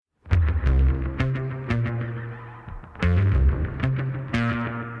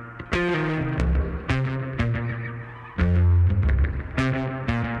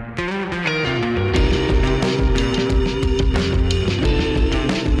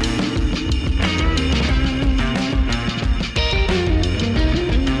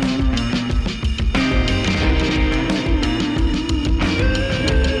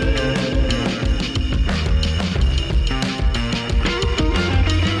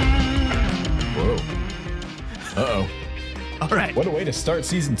What a way to start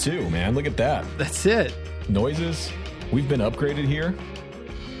season 2, man. Look at that. That's it. Noises. We've been upgraded here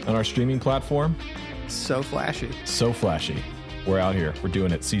on our streaming platform. So flashy. So flashy. We're out here. We're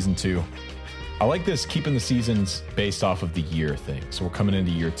doing it. Season 2. I like this, keeping the seasons based off of the year thing. So we're coming into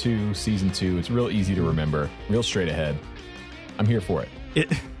year 2, season 2. It's real easy to remember, real straight ahead. I'm here for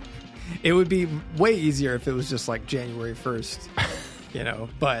it. It would be way easier if it was just like January 1st,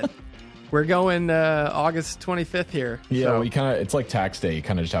 but we're going August 25th here. Yeah, so. it's like tax day. You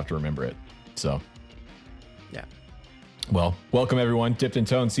kind of just have to remember it. So, yeah. Well, welcome everyone. Dipped in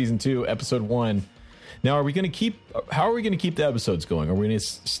Tone, season 2, episode 1. Now, how are we going to keep the episodes going? Are we going to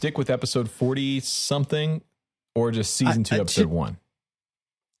stick with episode 40 something or just season 2, episode 1?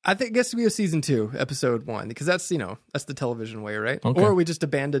 I guess we have season 2, episode 1, because that's the television way, right? Okay. Or we just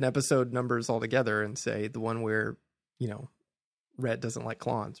abandon episode numbers altogether and say the one where, Rhett doesn't like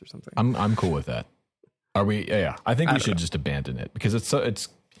clowns or something. I'm cool with that. Are we? Yeah. I think we should just abandon it because it's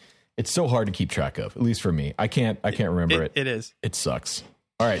so hard to keep track of. At least for me, I can't remember it. It is. It sucks.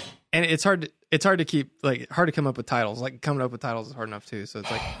 All right. And it's hard to keep, hard to come up with titles. Like coming up with titles is hard enough too. So it's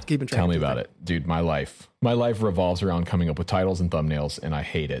like keeping track. Tell me about it, dude. My life revolves around coming up with titles and thumbnails, and I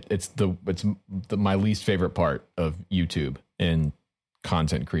hate it. It's my least favorite part of YouTube and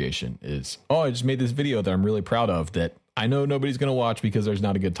content creation is, I just made this video that I'm really proud of that I know nobody's going to watch because there's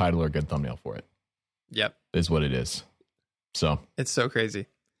not a good title or a good thumbnail for it. Yep. Is what it is. So it's so crazy.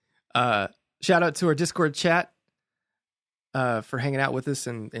 Shout out to our Discord chat for hanging out with us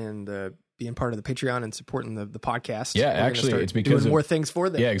and being part of the Patreon and supporting the podcast. Yeah, actually, it's because doing more things for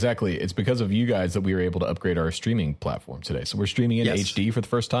them. Yeah, exactly. It's because of you guys that we were able to upgrade our streaming platform today. So we're streaming in HD for the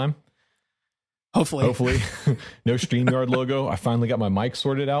first time. Hopefully. No StreamYard logo. I finally got my mic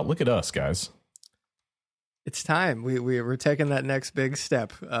sorted out. Look at us, guys. It's time. We're taking that next big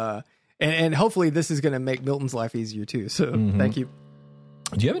step. And hopefully this is going to make Milton's life easier too. So Thank you.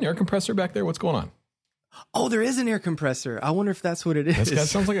 Do you have an air compressor back there? What's going on? Oh, there is an air compressor. I wonder if that's what it is. That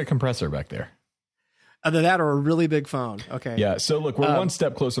sounds like a compressor back there. Either that or a really big phone. Okay. Yeah. So look, we're one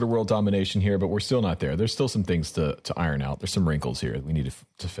step closer to world domination here, but we're still not there. There's still some things to iron out. There's some wrinkles here that we need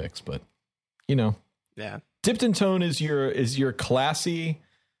to fix, but yeah. Dipped in Tone is your classy,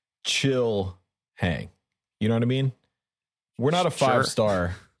 chill hang. You know what I mean? We're not a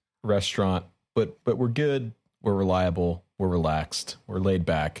 5-star restaurant, but we're good. We're reliable. We're relaxed. We're laid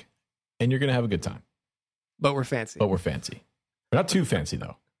back, and you're gonna have a good time. But we're fancy. We're not too fancy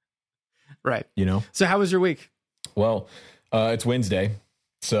though. Right. So how was your week? Well, it's Wednesday,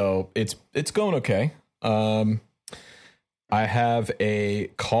 so it's going okay. I have a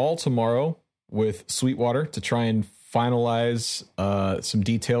call tomorrow with Sweetwater to try and finalize some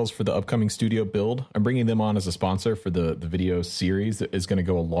details for the upcoming studio build. I'm bringing them on as a sponsor for the video series that is going to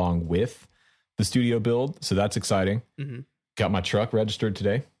go along with the studio build. So that's exciting. Mm-hmm. Got my truck registered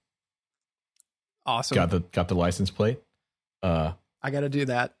today. Awesome. Got the license plate. I got to do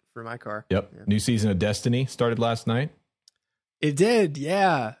that for my car. Yep. Yeah. New season of Destiny started last night. It did.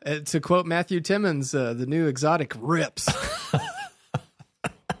 Yeah. To quote Matthew Timmons, the new exotic rips.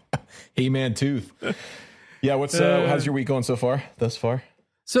 He-Man Tooth. Yeah. How's your week going thus far?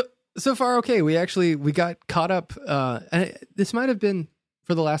 So far, okay. We got caught up. And this might have been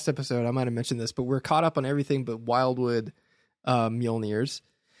for the last episode. I might have mentioned this, but we're caught up on everything but Wildwood Mjolnirs.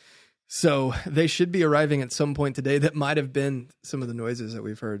 So they should be arriving at some point today. That might have been some of the noises that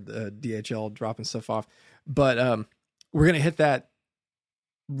we've heard, DHL dropping stuff off. But we're going to hit that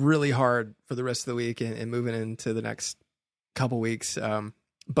really hard for the rest of the week and moving into the next couple weeks.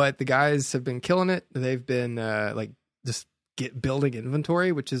 But the guys have been killing it. They've been building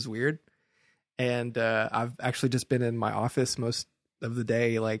inventory, which is weird. And I've actually just been in my office most of the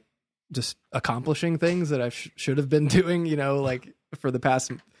day, just accomplishing things that I should have been doing, for the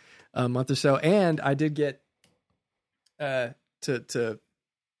past month or so. And I did get to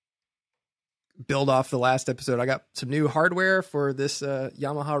build off the last episode. I got some new hardware for this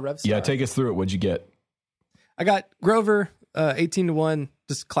Yamaha Revstar. Yeah, take us through it. What'd you get? I got Grover 18-to-1,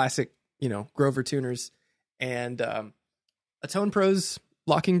 just classic, Grover tuners, and a Tone Pros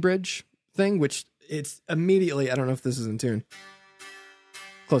locking bridge thing, which it's immediately, I don't know if this is in tune.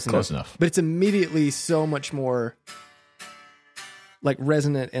 Close enough. But it's immediately so much more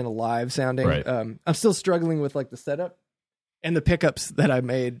resonant and alive sounding. Right. I'm still struggling with the setup, and the pickups that I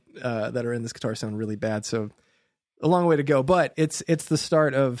made that are in this guitar sound really bad. So a long way to go, but it's the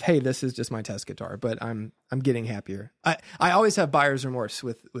start of, hey, this is just my test guitar, but I'm getting happier. I always have buyer's remorse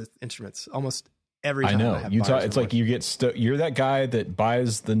with instruments almost every time. I know. It's like you get you're that guy that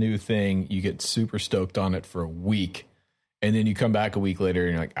buys the new thing, you get super stoked on it for a week, and then you come back a week later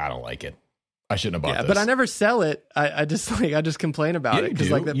and you're like, I don't like it. I shouldn't have bought Yeah, this. but I never sell it. I just complain about it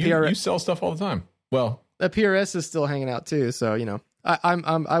because like the you PRS, sell stuff all the time. Well, the PRS is still hanging out too. So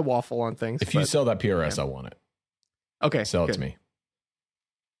I waffle on things. if you sell that PRS, I want it. Okay, Sell it to me.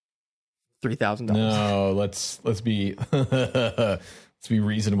 $3,000. No, let's be let's be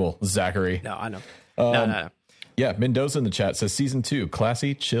reasonable, Zachary. No, I know. No. Yeah, Mendoza in the chat says season 2,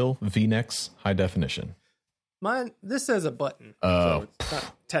 classy, chill, V-necks, high definition. Mine. This says a button. Oh, so it's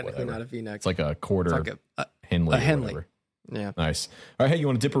not, technically whatever. not a V-neck. It's like a quarter It's like a Henley. a Henley. Whatever. Yeah. Nice. All right, hey, you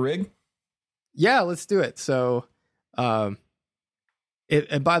want to dip a rig? Yeah, let's do it. So, and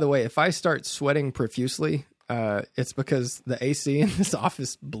by the way, if I start sweating profusely, it's because the AC in this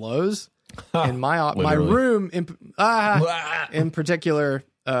office blows, and my Literally. room in particular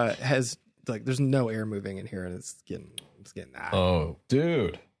has like there's no air moving in here, and it's getting Oh,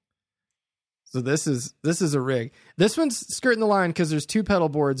 dude. So this is a rig. This one's skirting the line because there's 2 pedal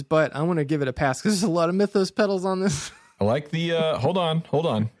boards, but I want to give it a pass because there's a lot of Mythos pedals on this. I like the hold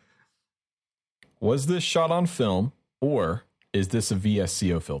on. Was this shot on film or is this a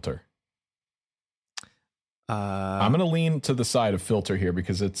VSCO filter? I'm going to lean to the side of filter here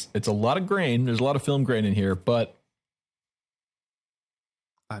because it's a lot of grain. There's a lot of film grain in here, but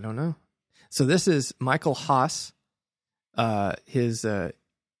I don't know. So this is Michael Haas. His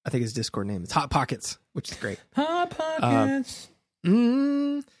I think his Discord name is Hot Pockets, which is great. Hot Pockets.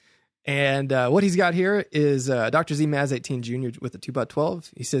 And what he's got here is Dr. Z Maz 18 Jr. with the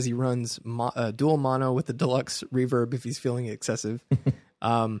 2x12. He says he runs dual mono with the deluxe reverb if he's feeling excessive.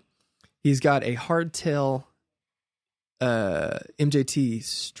 He's got a hardtail MJT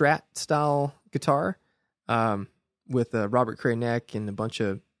Strat style guitar with a Robert Cray neck and a bunch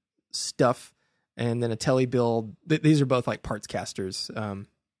of stuff, and then a Telly build. These are both like parts casters.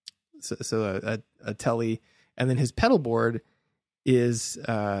 So a Telly, and then his pedal board is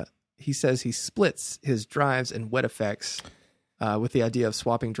he says he splits his drives and wet effects with the idea of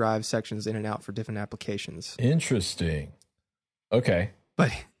swapping drive sections in and out for different applications. Interesting. Okay.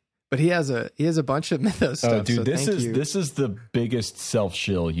 But he has a bunch of Mythos stuff. Oh, dude, so this is the biggest self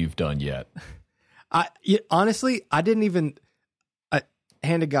shill you've done yet. Honestly, I didn't even.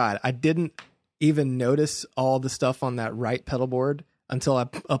 Hand to God, I didn't even notice all the stuff on that right pedal board until I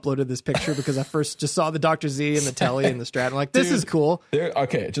uploaded this picture because I first just saw the Dr. Z and the Telly and the Strat. I'm like, this Dude, is cool.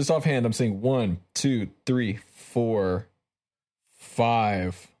 Okay, just offhand, I'm saying 1, 2, 3, 4,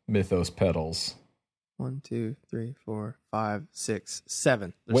 5 Mythos pedals. 1, 2, 3, 4, 5, 6,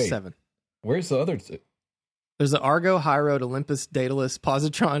 7. There's 7. Where's the other two? There's the Argo, High Road, Olympus, Daedalus,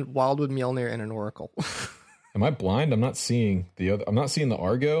 Positron, Wildwood, Mjolnir, and an Oracle. Am I blind? I'm not seeing the other. I'm not seeing the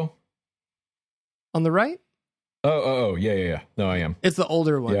Argo. On the right? Oh, yeah. No, I am. It's the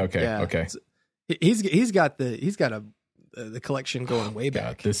older one. Yeah, okay. He's got the collection going way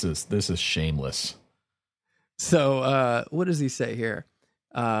back. God, this is shameless. So what does he say here?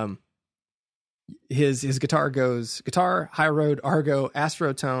 His guitar goes guitar, High Road, Argo,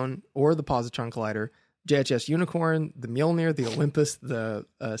 Astrotone, or the Positron Collider, JHS Unicorn, the Mjolnir, the Olympus, the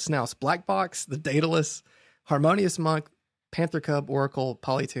Snouse Black Box, the Daedalus, Harmonious Monk, Panther Cub, Oracle,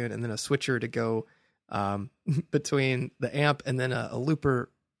 Polytune, and then a switcher to go between the amp and then a looper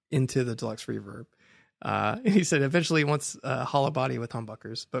into the deluxe reverb. He said eventually he wants a hollow body with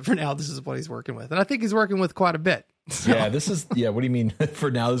humbuckers, but for now this is what he's working with, and I think he's working with quite a bit. So. Yeah, what do you mean?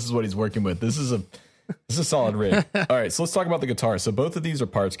 For now, this is what he's working with. This is a solid rig. All right, so let's talk about the guitar. So both of these are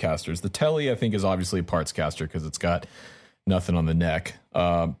parts casters. The Telly, I think, is obviously a parts caster because it's got nothing on the neck.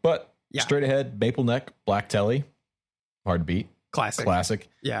 But straight ahead, maple neck, black Telly, hard to beat. Classic.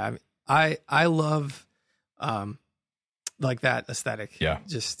 Yeah, I love like that aesthetic. Yeah,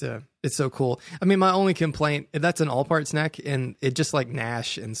 just it's so cool. I mean, my only complaint, that's an all parts neck, and it just like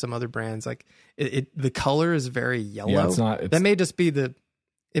Nash and some other brands, like the color is very yellow. Yeah, it's not. That may just be the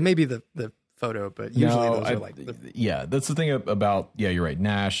photo, but usually those are like that's the thing about you're right,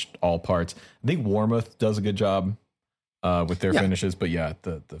 Nash all parts. I think Warmoth does a good job with their finishes, but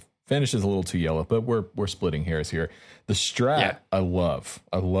the finish is a little too yellow, but we're splitting hairs here. The Strat I love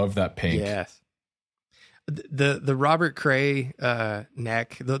that pink. Yes. The Robert Cray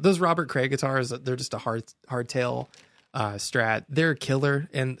neck, those Robert Cray guitars, they're just a hardtail Strat. They're killer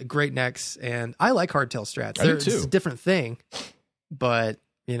and great necks, and I like hardtail Strats. It's a different thing, but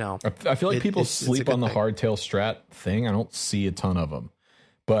you know, I feel like people sleep on the hardtail Strat thing. I don't see a ton of them,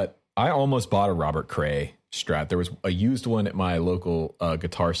 but I almost bought a Robert Cray Strat. There was a used one at my local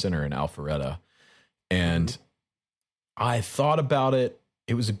Guitar Center in Alpharetta, and I thought about it.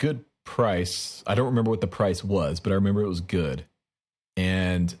 It was a good price. I don't remember what the price was, but I remember it was good,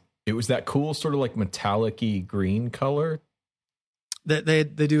 and it was that cool sort of like metallic-y green color. They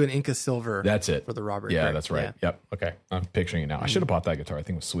do an Inca Silver. That's it. For the Robert. Yeah, Craig. that's right. Yeah. Yep. Okay. I'm picturing it now. I should have bought that guitar. I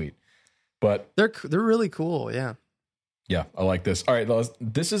think it was sweet. But They're really cool. Yeah. yeah, I like this. All right,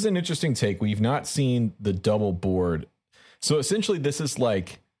 this is an interesting take. We've not seen the double board. So essentially this is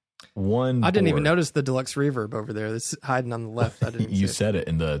like one I didn't even board. notice the deluxe reverb over there. It's hiding on the left. I didn't You see it. said it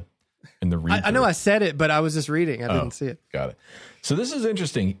in the reverb. I know I said it, but I was just reading. I didn't see it. Got it. So this is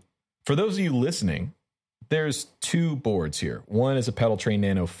interesting. For those of you listening, there's two boards here. One is a Pedal Train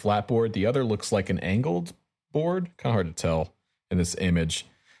Nano flat board. The other looks like an angled board. Kind of hard to tell in this image.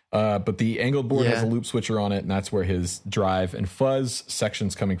 But the angled board has a loop switcher on it, and that's where his drive and fuzz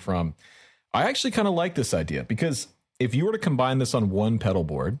section's coming from. I actually kind of like this idea because if you were to combine this on one pedal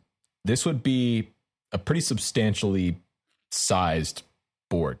board, this would be a pretty substantially sized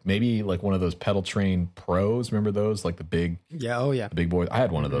board. Maybe like one of those Pedal Train Pros. Remember those? Like the big, the big board. I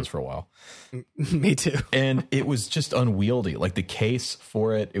had one of those for a while. Me too. And it was just unwieldy. Like the case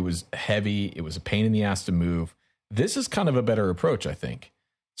for it, it was heavy. It was a pain in the ass to move. This is kind of a better approach, I think.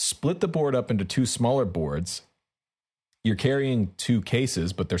 Split the board up into two smaller boards. You're carrying two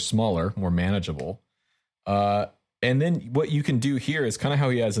cases, but they're smaller, more manageable. And then what you can do here is kind of how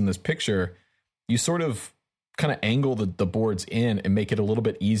he has in this picture. You sort of kind of angle the boards in and make it a little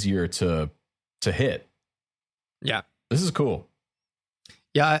bit easier to hit. Yeah. This is cool.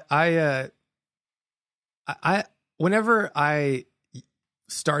 Yeah. I whenever I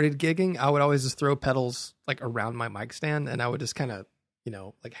started gigging, I would always just throw pedals like around my mic stand, and I would just kind of,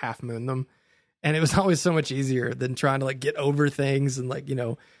 like half moon them. And it was always so much easier than trying to like get over things and like,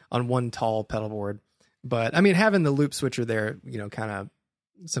 on one tall pedal board. But I mean, having the loop switcher there, kind of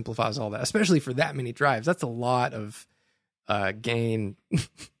simplifies all that, especially for that many drives. That's a lot of gain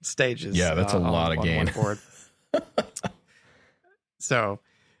stages. Yeah, that's a lot of gain. On one board. So,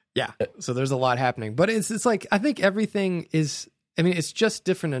 yeah. So there's a lot happening. But it's like, I think everything is, it's just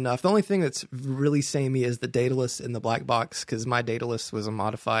different enough. The only thing that's really samey is the Daedalus in the black box, because my Daedalus was a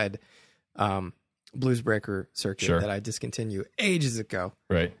modified Blues Breaker circuit that I discontinued ages ago.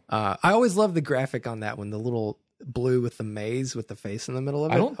 Right. I always loved the graphic on that one, the little blue with the maze with the face in the middle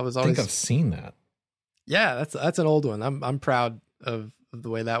of it. I think I've seen that. Yeah, that's an old one. I'm proud of the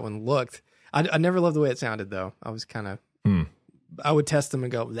way that one looked. I never loved the way it sounded though. I was kind of I would test them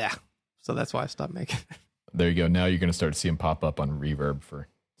and go, yeah. So that's why I stopped making it. There you go. Now you're going to start to see them pop up on Reverb for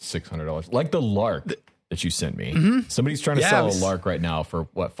 $600, like the Lark that you sent me. Mm-hmm. Somebody's trying to sell a Lark right now for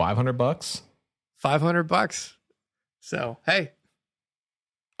what, $500? $500. So hey,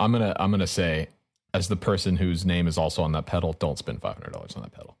 I'm gonna say, as the person whose name is also on that pedal, don't spend $500 on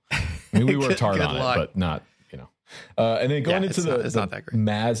that pedal. I mean, we worked hard on it, but not, and then going into it's not that great.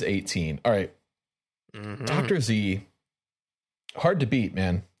 Maz 18. All right. Dr. Z, hard to beat,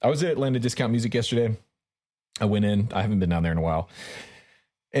 man. I was at Atlanta Discount Music yesterday. I went in. I haven't been down there in a while.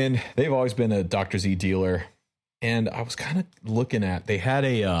 And they've always been a Dr. Z dealer. And I was kind of looking at, they had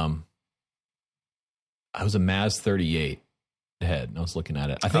I was a Maz 38 head, and I was looking at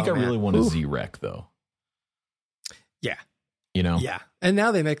it. I think I really want a Z-Rec, though. Yeah. Yeah. And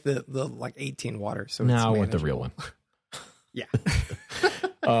now they make the like 18 water. So now I want the real one. Yeah.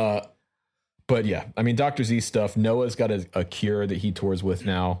 But yeah, I mean, Dr. Z stuff. Noah's got a Cure that he tours with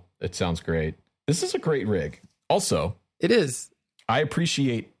now. It sounds great. This is a great rig. Also, it is. I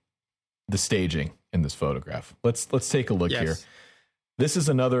appreciate the staging in this photograph. Let's take a look here. This is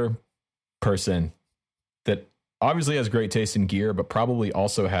another person that obviously has great taste in gear, but probably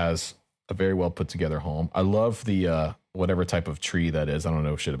also has a very well put together home. I love the whatever type of tree that is. I don't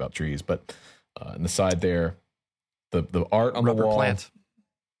know shit about trees, but in the side there, the art on Rubber the wall. Plant.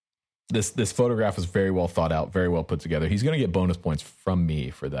 This photograph is very well thought out, very well put together. He's going to get bonus points from me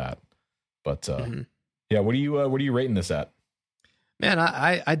for that. But yeah, what are you rating this at? Man,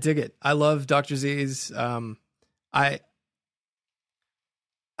 I dig it. I love Dr. Z's. I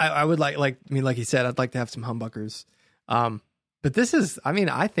would like he said, I'd like to have some humbuckers. But this is,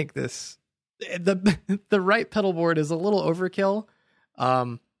 I think the right pedal board is a little overkill.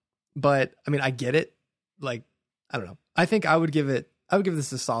 But I get it. Like, I don't know. I think I would give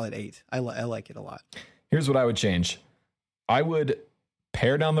this a solid 8. I like it a lot. Here's what I would change. I would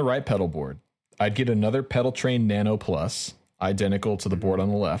pare down the right pedal board. I'd get another Pedal Train Nano Plus, identical to the board on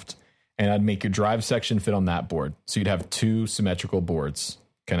the left, and I'd make your drive section fit on that board. So you'd have two symmetrical boards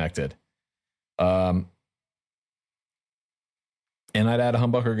connected. And I'd add a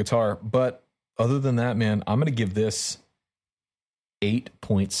humbucker guitar. But other than that, man, I'm going to give this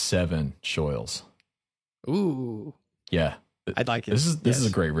 8.7 Shoils. Ooh. Yeah. I'd like it. This is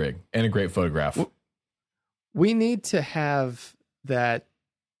a great rig and a great photograph. We need to have that.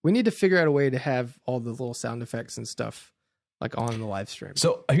 We need to figure out a way to have all the little sound effects and stuff like on the live stream.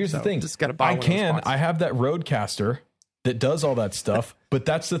 So here's the thing. Just gotta buy I have that Rodecaster that does all that stuff, but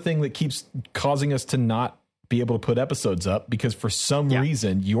that's the thing that keeps causing us to not be able to put episodes up because for some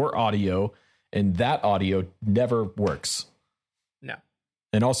reason your audio and that audio never works. No.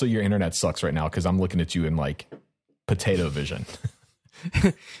 And also your internet sucks right now because I'm looking at you in like potato vision.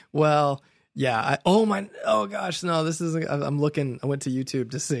 Well, yeah. Oh gosh, no, this is, I'm looking, I went to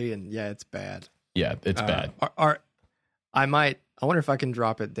YouTube to see, and yeah, it's bad. Yeah, it's bad. I wonder if I can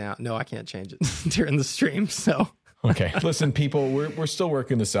drop it down. No, I can't change it during the stream. So, okay. Listen, people, we're still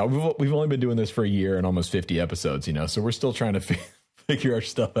working this out. We've only been doing this for a year and almost 50 episodes, so we're still trying to figure our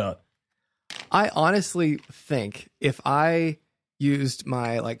stuff out. I honestly think if I used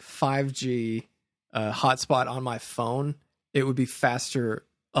my like 5G hotspot on my phone, it would be faster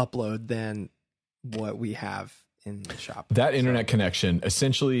upload than what we have in the shop. That internet connection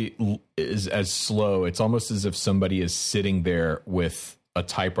essentially is as slow. It's almost as if somebody is sitting there with a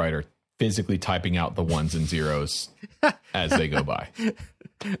typewriter physically typing out the ones and zeros as they go by.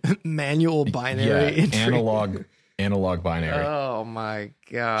 Manual binary entry. analog binary. Oh my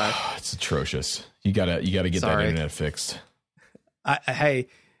god. It's atrocious. You gotta get that internet fixed. Hey,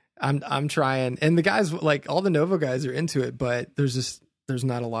 I'm trying, and the guys, like all the Novo guys, are into it, but there's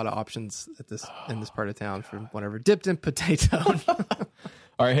not a lot of options in this part of town for whatever. Dipped in potato. All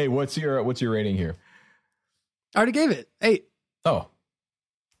right, hey, what's your rating here? I already gave it 8. Oh,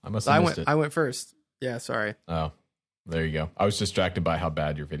 I must have missed it. I went first. Yeah, sorry. Oh, there you go. I was distracted by how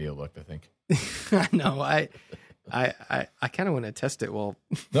bad your video looked, I think. I know. I kind of want to test it. Well,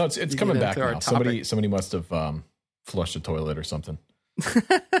 no, it's coming back now. Somebody must have flushed a toilet or something.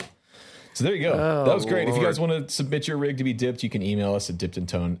 So there you go. Oh, that was great. Lord. If you guys want to submit your rig to be dipped, you can email us at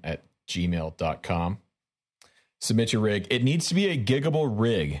dippedintone@gmail.com. Submit your rig. It needs to be a giggable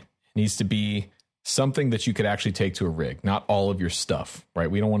rig. It needs to be something that you could actually take to a rig, not all of your stuff,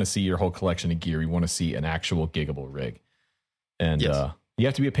 right? We don't want to see your whole collection of gear. We want to see an actual giggable rig. And yes. You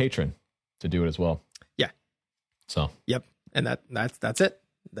have to be a patron to do it as well. Yeah. So. Yep. And that's it.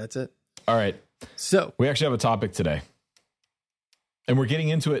 That's it. All right. So we actually have a topic today. And we're getting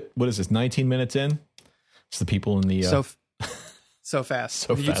into it. What is this? 19 minutes in? It's the people in the so fast.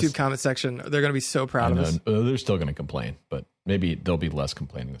 The YouTube comment section. They're going to be so proud of us. They're still going to complain, but maybe there'll be less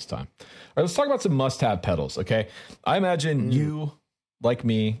complaining this time. All right, let's talk about some must-have pedals. Okay, I imagine you, like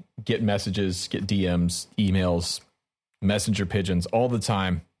me, get messages, get DMs, emails, messenger pigeons all the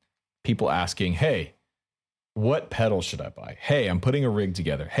time. People asking, "Hey, what pedal should I buy? Hey, I'm putting a rig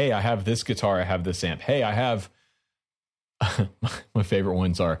together. Hey, I have this guitar. I have this amp. Hey, I have." My favorite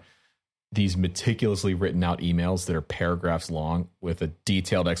ones are these meticulously written out emails that are paragraphs long with a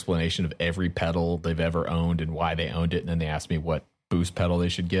detailed explanation of every pedal they've ever owned and why they owned it. And then they ask me what boost pedal they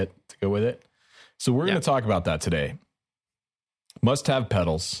should get to go with it. So we're going to talk about that today. Must have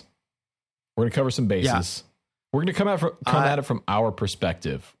pedals. We're going to cover some bases. We're going to come at it from our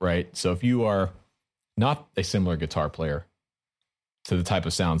perspective, right? So if you are not a similar guitar player to the type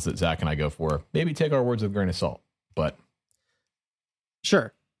of sounds that Zach and I go for, maybe take our words with a grain of salt, but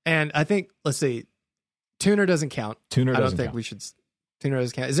sure. And I think, let's see, tuner doesn't count. Tuner doesn't count. I don't think we should. Tuner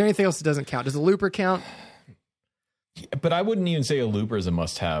doesn't count. Is there anything else that doesn't count? Does a looper count? But I wouldn't even say a looper is a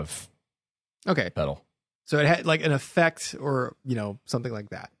must-have pedal. So it had like an effect or, something like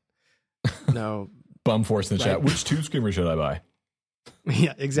that. No. Bum Force in the chat. Which Tube Screamer should I buy?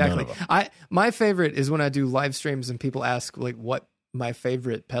 Yeah, exactly. My favorite is when I do live streams and people ask like what my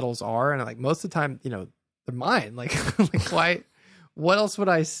favorite pedals are. And like most of the time, they're mine. Like why? What else would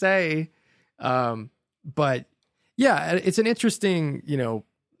I say? But yeah, it's an interesting,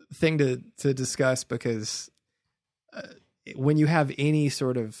 thing to discuss because when you have any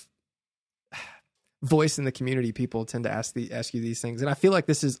sort of voice in the community, people tend to ask you these things. And I feel like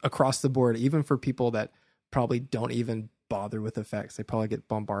this is across the board, even for people that probably don't even bother with effects. They probably get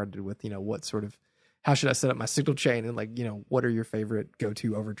bombarded with, what sort of, how should I set up my signal chain? And like, what are your favorite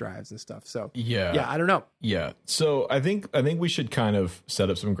go-to overdrives and stuff? So yeah, I don't know. Yeah. So I think we should kind of set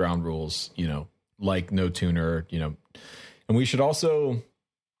up some ground rules, like no tuner, and we should also,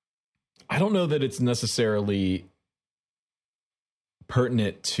 I don't know that it's necessarily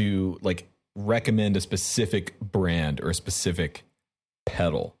pertinent to like recommend a specific brand or a specific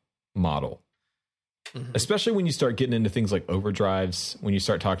pedal model. Mm-hmm. Especially when you start getting into things like overdrives, when you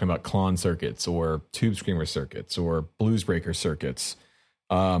start talking about Klon circuits or Tube Screamer circuits or Blues Breaker circuits,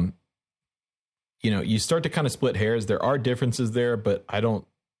 you start to kind of split hairs. There are differences there, but I don't,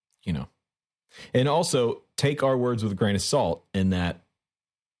 and also take our words with a grain of salt in that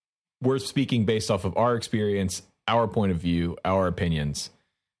we're speaking based off of our experience, our point of view, our opinions,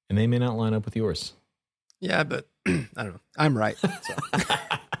 and they may not line up with yours. Yeah, but I don't know. I'm right. So.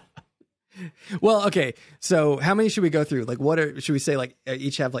 Well, okay. So how many should we go through? Like, should we say like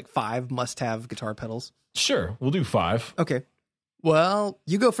each have like 5 must-have guitar pedals? Sure, we'll do 5. Okay. Well,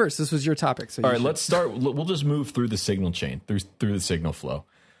 you go first. This was your topic. So all right, let's start. We'll just move through the signal chain, through the signal flow.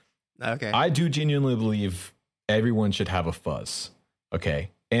 Okay. I do genuinely believe everyone should have a fuzz.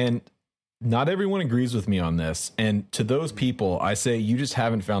 Okay. And not everyone agrees with me on this. And to those people, I say you just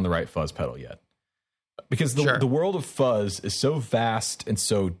haven't found the right fuzz pedal yet. Because the world of fuzz is so vast and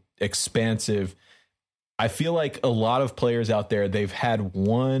so expansive. I feel like a lot of players out there, they've had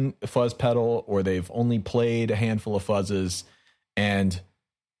one fuzz pedal or they've only played a handful of fuzzes, and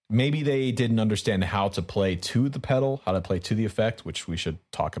maybe they didn't understand how to play to the pedal, how to play to the effect, which we should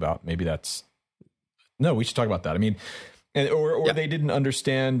talk about. Maybe we should talk about that. I mean, or they didn't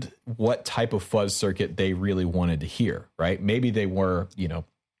understand what type of fuzz circuit they really wanted to hear, right? Maybe they were,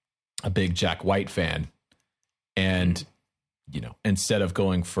 a big Jack White fan, and instead of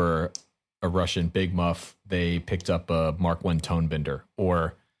going for a Russian Big Muff, they picked up a Mark I tone bender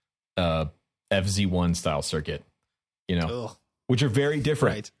or a FZ1 style circuit, which are very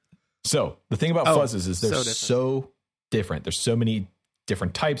different. Right. So the thing about fuzzes is they're so different. There's so many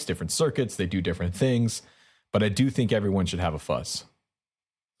different types, different circuits. They do different things, but I do think everyone should have a fuzz.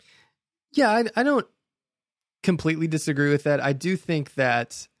 Yeah, I don't completely disagree with that. I do think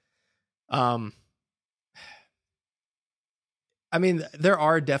that, there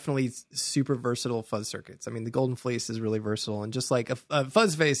are definitely super versatile fuzz circuits. I mean, the Golden Fleece is really versatile, and just like a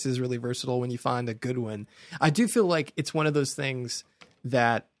fuzz face is really versatile when you find a good one. I do feel like it's one of those things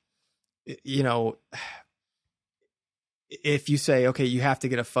that, if you say, okay, you have to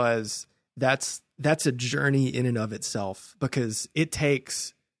get a fuzz, that's a journey in and of itself, because it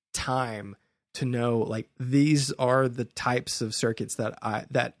takes time to know, like, these are the types of circuits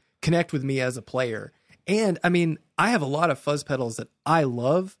that connect with me as a player. And I mean, I have a lot of fuzz pedals that I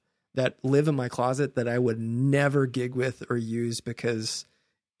love that live in my closet that I would never gig with or use, because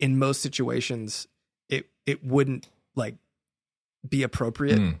in most situations it wouldn't like be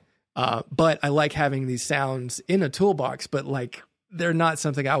appropriate. But I like having these sounds in a toolbox, but like they're not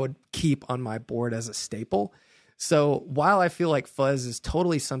something I would keep on my board as a staple. So while I feel like fuzz is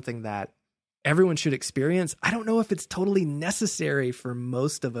totally something that everyone should experience, I don't know if it's totally necessary for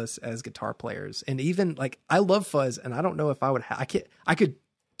most of us as guitar players. And even like, I love fuzz, and I don't know if I would I could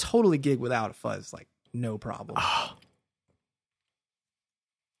totally gig without a fuzz, like no problem.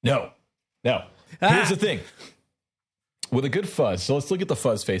 No. Here's the thing. With a good fuzz, so let's look at the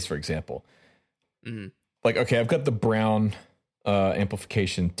fuzz face, for example. Like, okay, I've got the Brown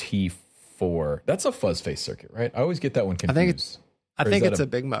amplification T4. That's a fuzz face circuit, right? I always get that one confused. I think it's a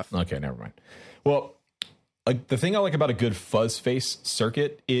Big Muff. Okay, never mind. Well, like the thing I like about a good fuzz face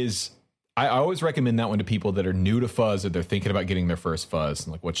circuit is I always recommend that one to people that are new to fuzz, or they're thinking about getting their first fuzz,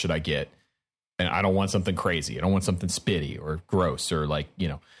 and like, what should I get? And I don't want something crazy. I don't want something spitty or gross, or like,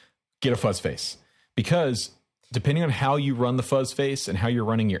 get a fuzz face. Because depending on how you run the fuzz face and how you're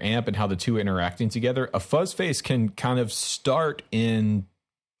running your amp and how the two are interacting together, a fuzz face can kind of start in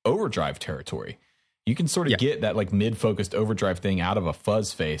overdrive territory. You can sort of get that like mid-focused overdrive thing out of a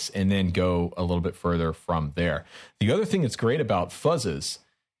fuzz face and then go a little bit further from there. The other thing that's great about fuzzes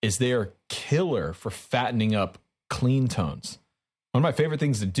is they're killer for fattening up clean tones. One of my favorite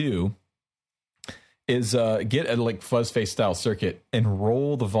things to do is get a like fuzz face style circuit and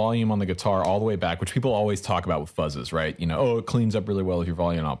roll the volume on the guitar all the way back, which people always talk about with fuzzes, right? It cleans up really well with your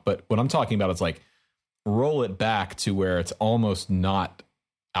volume up. But what I'm talking about is like roll it back to where it's almost not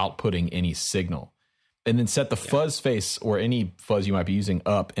outputting any signal. And then set the fuzz face or any fuzz you might be using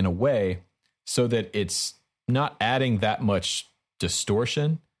up in a way so that it's not adding that much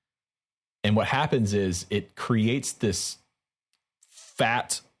distortion. And what happens is it creates this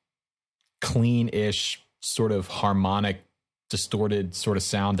fat, clean-ish sort of harmonic, distorted sort of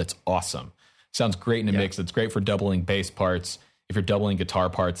sound that's awesome. Sounds great in a mix. It's great for doubling bass parts. If you're doubling guitar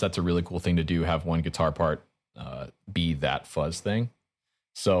parts, that's a really cool thing to do. Have one guitar part be that fuzz thing.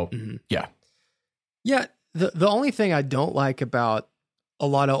 So, yeah. Yeah, the only thing I don't like about a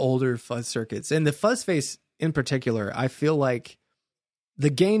lot of older fuzz circuits, and the fuzz face in particular, I feel like the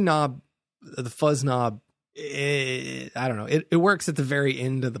gain knob, the fuzz knob, I don't know, it works at the very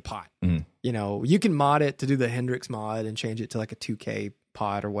end of the pot. You can mod it to do the Hendrix mod and change it to like a 2K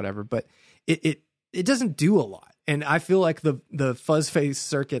pot or whatever, but it doesn't do a lot. And I feel like the fuzz face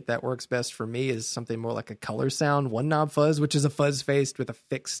circuit that works best for me is something more like a color sound one knob fuzz, which is a fuzz face with a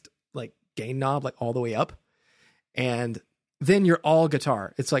fixed like gain knob like all the way up, and then you're all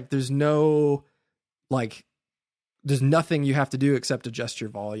guitar. It's like there's nothing you have to do except adjust your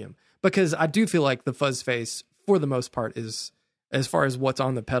volume. because I do feel like the fuzz face for the most part is, as far as what's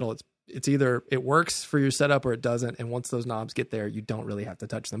on the pedal, it's either it works for your setup or it doesn't. And once those knobs get there, you don't really have to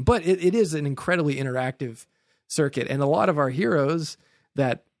touch them. But it is an incredibly interactive circuit. And a lot of our heroes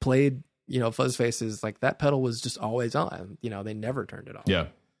that played, fuzz faces, like that pedal was just always on. They never turned it off. Yeah.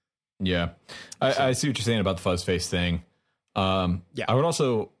 Yeah. I see what you're saying about the fuzz face thing. Yeah. I would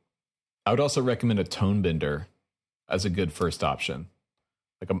also recommend a tone bender as a good first option.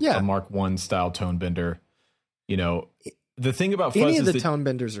 Like a Mark I style tone bender. The thing about fuzz any of the tone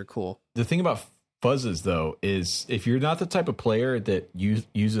benders are cool. The thing about fuzzes, though, is if you're not the type of player that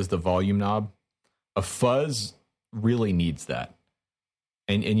uses the volume knob, a fuzz really needs that.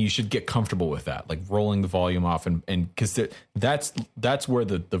 And you should get comfortable with that, like rolling the volume off, and because that's where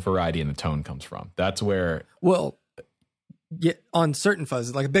the variety in the tone comes from. That's where on certain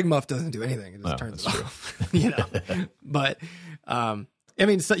fuzzes, like a Big Muff doesn't do anything; it just turns it off. But so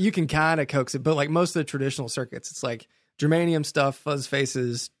you can kind of coax it, but like most of the traditional circuits, it's like germanium stuff, fuzz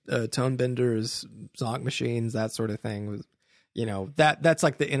faces, tone benders, zonk machines, that sort of thing. That's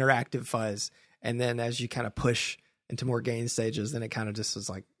like the interactive fuzz, and then as you kind of push into more gain stages, then it kind of just is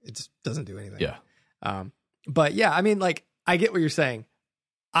like, it just doesn't do anything. Yeah. But yeah, I mean, like, I get what you're saying.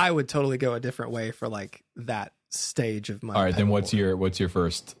 I would totally go a different way for like that stage of my. All right, then what's your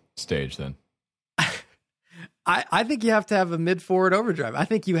first stage then? I think you have to have a mid forward overdrive. I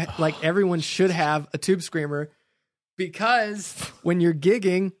think like everyone should have a tube screamer, because when you're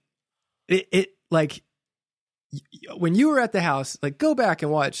gigging, it like when you were at the house, like go back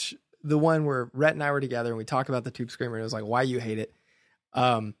and watch the one where Rhett and I were together and we talk about the tube screamer, and it was like why you hate it.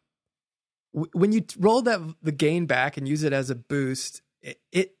 When you roll the gain back and use it as a boost,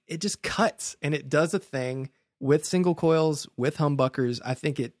 it just cuts, and it does a thing with single coils, with humbuckers. I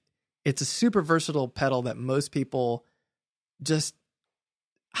think it's a super versatile pedal that most people just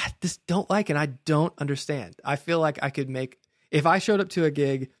don't like, and I don't understand. I feel like I could if I showed up to a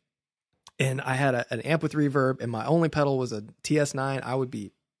gig and I had an amp with reverb and my only pedal was a TS9, I would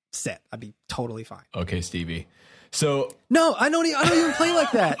be set. I'd be totally fine. Okay, Stevie. So no, I don't even play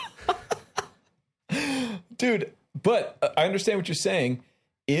like that. Dude, but I understand what you're saying.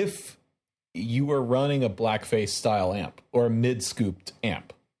 If you were running a blackface style amp or a mid-scooped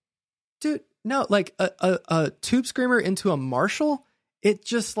amp. Dude, no, like a tube screamer into a Marshall, it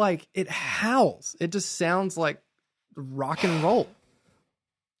just like, it howls. It just sounds like rock and roll.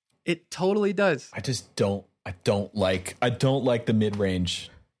 It totally does. I don't like the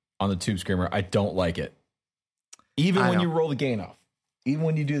mid-range on the tube screamer. I don't like it. Even when you roll the gain off. Even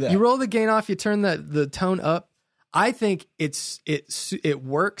when you do that. You roll the gain off, you turn the tone up. I think it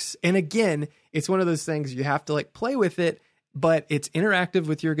works. And again, it's one of those things you have to like play with it, but it's interactive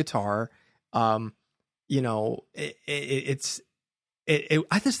with your guitar. I just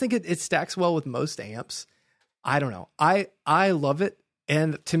think it stacks well with most amps. I don't know. I love it.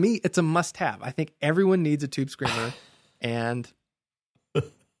 And to me, it's a must have. I think everyone needs a tube screamer, and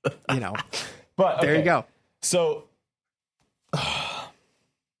but there you go. So I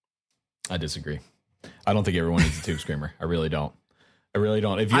disagree. I don't think everyone needs a tube screamer. I really don't.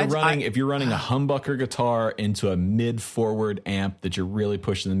 If you're running a humbucker guitar into a mid forward amp that you're really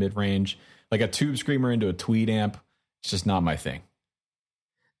pushing the mid range, like a tube screamer into a tweed amp, it's just not my thing.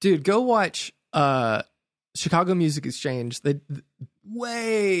 Dude, go watch Chicago Music Exchange. They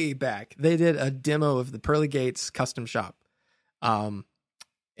way back, they did a demo of the Pearly Gates custom shop. And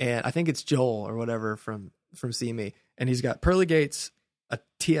I think it's Joel or whatever from See Me, and he's got Pearly Gates, a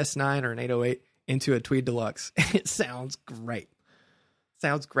TS9 or an 808 into a Tweed Deluxe, and it sounds great.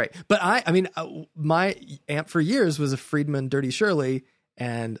 But I mean, my amp for years was a Friedman Dirty Shirley,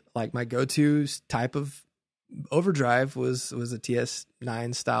 and like my go-to type of overdrive was a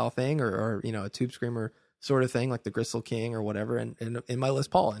TS9 style thing, or a tube screamer sort of thing, like the Gristle King or whatever, and in my Les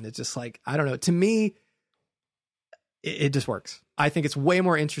Paul. And it's just like, I don't know, to me, it just works. I think it's way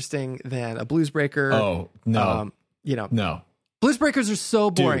more interesting than a Blues Breaker. Oh, no. No. Blues Breakers are so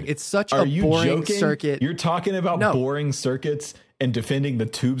boring. Dude, it's such a boring circuit. You're talking about boring circuits and defending the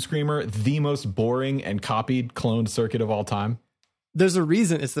Tube Screamer, the most boring and copied cloned circuit of all time. There's a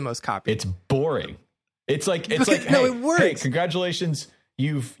reason it's the most copied. It's boring. It's like no, it works. Hey, congratulations.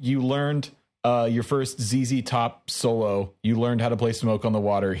 You learned your first ZZ Top solo. You learned how to play Smoke on the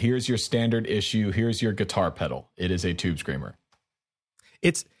Water. Here's your standard issue. Here's your guitar pedal. It is a Tube Screamer.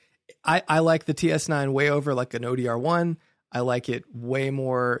 I like the TS9 way over like an ODR1. I like it way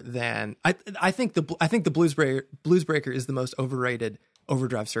more than I think the Blues Breaker is the most overrated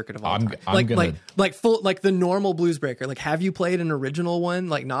overdrive circuit of all time. Like the normal Blues Breaker. Like, have you played an original one?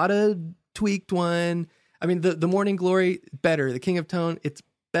 Like, not a tweaked one. I mean, the Morning Glory, better. The King of Tone, it's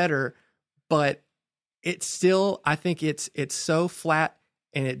better, but it's still, I think it's so flat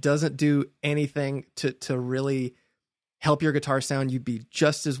and it doesn't do anything to really help your guitar sound. You'd be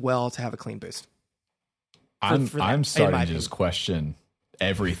just as well to have a clean boost. I'm starting to just question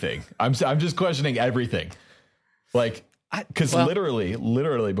everything. I'm just questioning everything. Like, because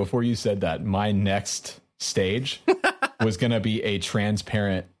literally before you said that, my next stage was going to be a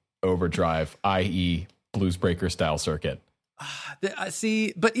transparent overdrive, i.e. Bluesbreaker style circuit.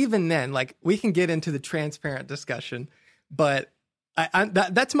 See, but even then, like, we can get into the transparent discussion, but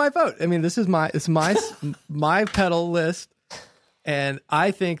that's my vote. I mean, it's my pedal list, and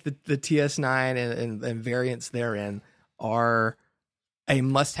I think that the TS9 and variants therein are a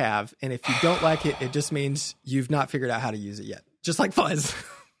must-have. And if you don't like it, it just means you've not figured out how to use it yet. Just like fuzz.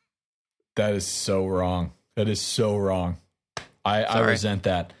 That is so wrong. That is so wrong. I resent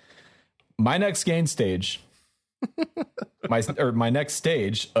that. My next gain stage, my next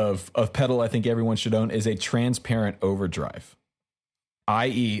stage of pedal I think everyone should own is a transparent overdrive,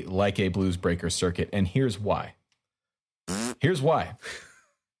 i.e. like a Bluesbreaker circuit. And here's why.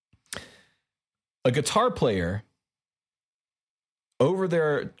 A guitar player, over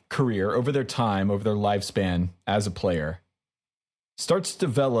their career, over their time, over their lifespan as a player, starts to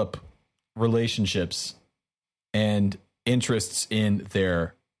develop relationships and interests in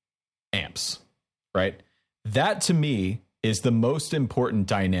their amps, right? That to me is the most important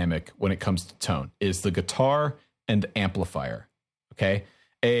dynamic when it comes to tone, is the guitar and the amplifier. Okay.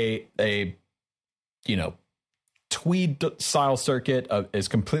 A tweed style circuit is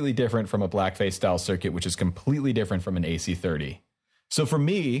completely different from a blackface style circuit, which is completely different from an AC30. So for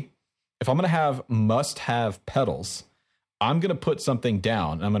me, if I'm going to have must-have pedals, I'm going to put something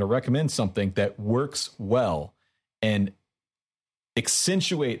down. And I'm going to recommend something that works well and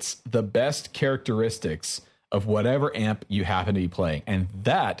accentuates the best characteristics of whatever amp you happen to be playing. And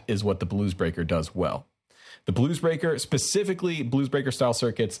that is what the Bluesbreaker does well. The Bluesbreaker, specifically Bluesbreaker style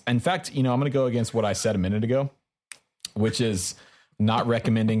circuits. In fact, I'm going to go against what I said a minute ago, which is not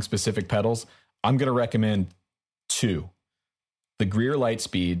recommending specific pedals. I'm going to recommend two: the Greer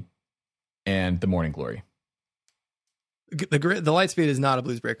Lightspeed and the Morning Glory. The Lightspeed is not a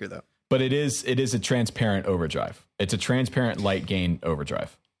Bluesbreaker though. But it is a transparent overdrive. It's a transparent light gain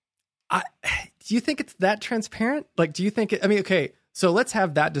overdrive. Do you think it's that transparent? Like, do you think okay, so let's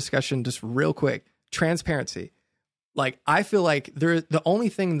have that discussion just real quick. Transparency. Like, I feel like the only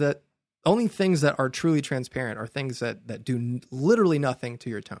things that are truly transparent are things that do literally nothing to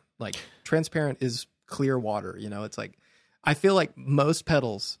your tone. Like, transparent is clear water, it's like, I feel like most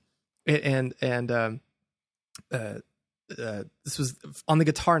pedals and this was on the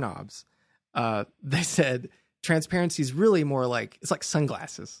guitar knobs. They said transparency is really more like, it's like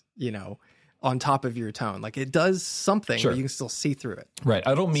sunglasses, on top of your tone. Like, it does something, sure, but you can still see through it. Right.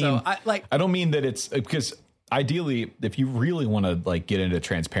 I don't mean that it's, because ideally, if you really want to like get into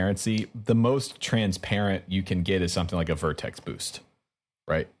transparency, the most transparent you can get is something like a Vertex Boost,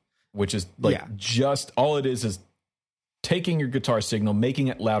 right? Which is like, just all it is taking your guitar signal, making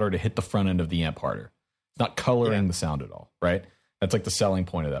it louder to hit the front end of the amp harder. It's not coloring the sound at all, right? That's like the selling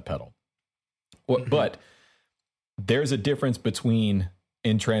point of that pedal. But there's a difference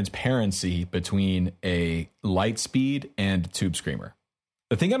in transparency between a Lightspeed and a Tube Screamer.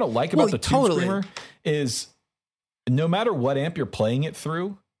 The thing I don't like about the Tube Screamer is, no matter what amp you're playing it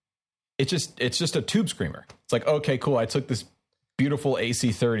through, it's just a Tube Screamer. It's like, okay, cool, I took this beautiful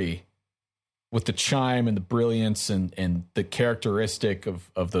AC30 with the chime and the brilliance and the characteristic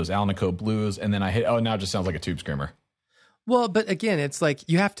of those Alnico blues, and then now it just sounds like a Tube Screamer. Well, but again, it's like,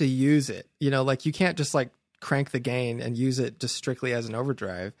 you have to use it, like, you can't just like crank the gain and use it just strictly as an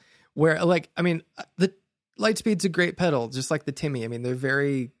overdrive, where like, the Lightspeed's a great pedal, just like the Timmy. They're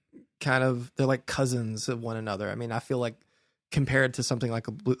very they're like cousins of one another. I feel like compared to something like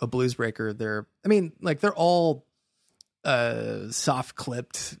a Bluesbreaker, they're all soft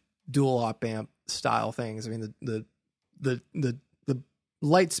clipped dual op amp style things. The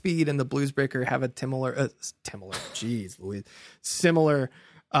Lightspeed and the Bluesbreaker have a similar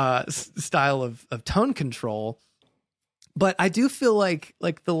style of tone control, but I do feel like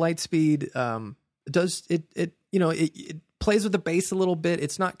the Lightspeed does it plays with the bass a little bit.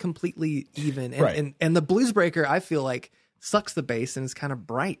 It's not completely even, and, right. and the Bluesbreaker, I feel like, sucks the bass and is kind of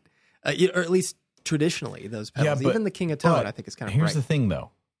bright, or at least traditionally those pedals. Even the King of Tone, I think, is kind of bright. Here's the thing, though: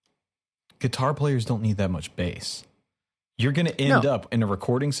 guitar players don't need that much bass. You're going to end up in a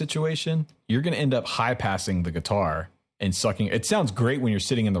recording situation. You're going to end up high passing the guitar and sucking. It sounds great when you're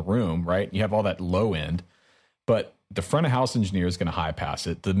sitting in the room, right? You have all that low end, but the front of house engineer is going to high pass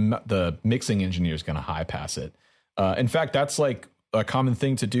it. The mixing engineer is going to high pass it. In fact, that's like a common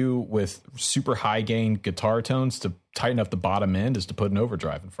thing to do with super high gain guitar tones to tighten up the bottom end is to put an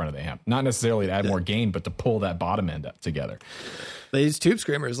overdrive in front of the amp. Not necessarily to add more gain, but to pull that bottom end up together. They use tube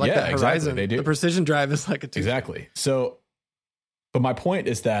screamers like that Horizon. Exactly, they do. The precision drive is like a tube Exactly. screamer. So, but my point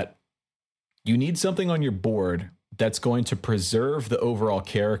is that you need something on your board that's going to preserve the overall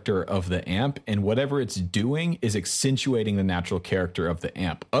character of the amp, and whatever it's doing is accentuating the natural character of the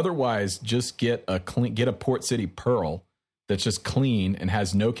amp. Otherwise, just get a Port City Pearl that's just clean and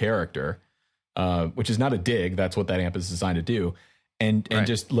has no character, which is not a dig. That's what that amp is designed to do. And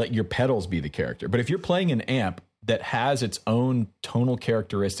just let your pedals be the character. But if you're playing an amp that has its own tonal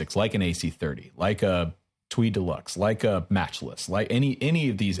characteristics, like an AC30, like a Tweed Deluxe, like a Matchless, like any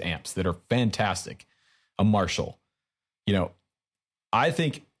of these amps that are fantastic, a Marshall, I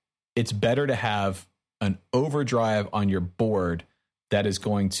think it's better to have an overdrive on your board that is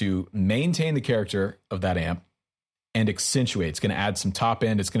going to maintain the character of that amp and accentuate. It's going to add some top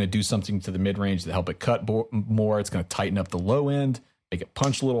end. It's going to do something to the mid range to help it cut more. It's going to tighten up the low end, make it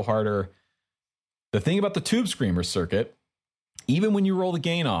punch a little harder. The thing about the Tube Screamer circuit, even when you roll the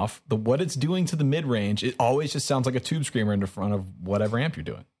gain off, what it's doing to the mid range, it always just sounds like a Tube Screamer in front of whatever amp you're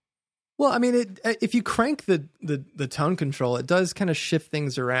doing. Well, I mean, if you crank the tone control, it does kind of shift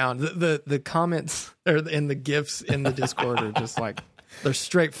things around. The comments and the GIFs in the Discord are just like, they're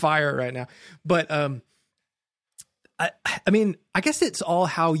straight fire right now. But I mean, I guess it's all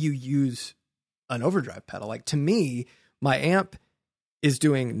how you use an overdrive pedal. Like, to me, my amp is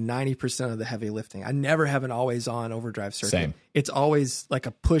doing 90% of the heavy lifting. I never have an always on overdrive circuit. Same. It's always like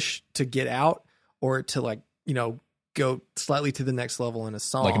a push to get out or to go slightly to the next level in a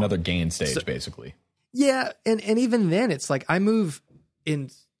song. Like another gain stage, basically. Yeah. And even then it's like I move in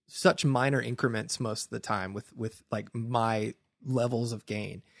such minor increments most of the time with like my levels of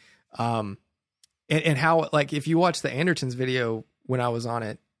gain. And how, like, if you watch the Andertons video when I was on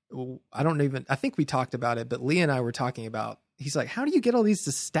it, I think we talked about it, but Lee and I were talking about, he's like, how do you get all these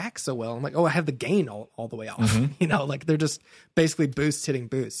to stack so well? I'm like, I have the gain all the way off. Mm-hmm. Like they're just basically boosts hitting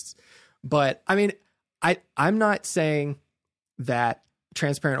boosts. But I mean, I'm not saying that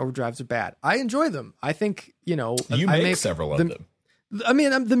transparent overdrives are bad. I enjoy them. I think, you make several of them. I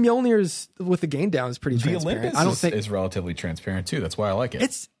mean, the Mjolnir's with the gain down is pretty transparent. Olympus is relatively transparent too. That's why I like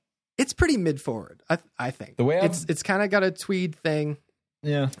it. It's pretty mid forward. I think the way it's kind of got a tweed thing.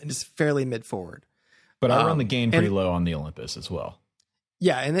 Yeah, and it's fairly mid forward. But I run the gain pretty low on the Olympus as well.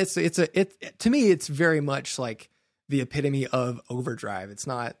 Yeah, and it's to me it's very much like the epitome of overdrive.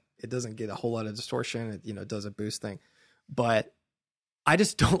 It doesn't get a whole lot of distortion. It does a boost thing, but I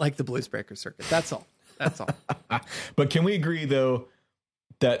just don't like the Bluesbreaker circuit. That's all. But can we agree though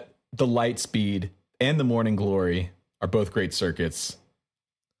that the Lightspeed and the Morning Glory are both great circuits?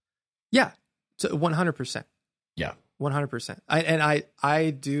 Yeah, so 100%. Yeah, 100%.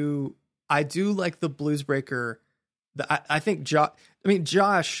 I do like the Bluesbreaker. I think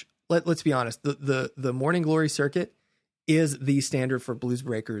Josh. Let's be honest. The Morning Glory circuit is the standard for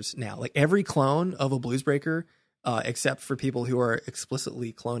Bluesbreakers now. Like every clone of a Bluesbreaker, except for people who are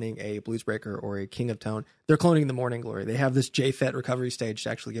explicitly cloning a Bluesbreaker or a King of Tone, they're cloning the Morning Glory. They have this JFET recovery stage to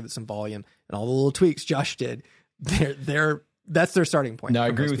actually give it some volume, and all the little tweaks Josh did. That's their starting point. No, I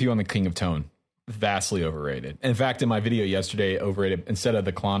agree with you on the King of Tone. Vastly overrated. In fact, in my video yesterday, overrated, instead of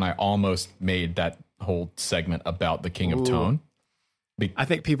the Klon, I almost made that whole segment about the King of Tone. I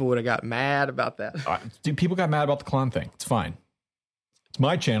think people would have got mad about that. Dude, people got mad about the Klon thing. It's fine. It's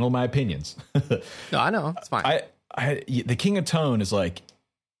my channel, my opinions. No, I know. It's fine. The King of Tone is like,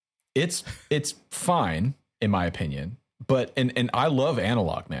 it's fine, in my opinion. But, and I love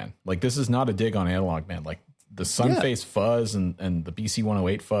Analog Man. Like, this is not a dig on Analog Man. Like, the Sunface fuzz and the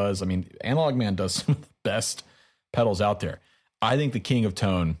BC108 fuzz. I mean, Analog Man does some of the best pedals out there. I think the King of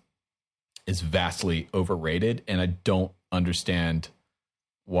Tone is vastly overrated, and I don't understand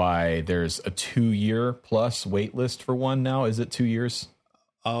why there's a 2-year plus wait list for one now. Is it 2 years?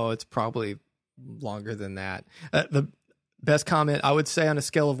 Oh, it's probably longer than that. The best comment I would say on a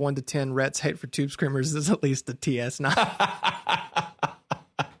scale of 1 to 10, Rhett's hate for Tube Screamers is at least a TS9.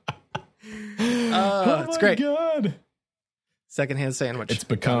 It's great. God. Secondhand sandwich. It's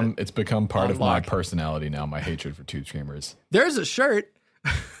become part of my personality now. My hatred for Tube Screamers. There's a shirt.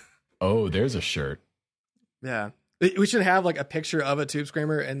 Oh, there's a shirt. Yeah, we should have like a picture of a Tube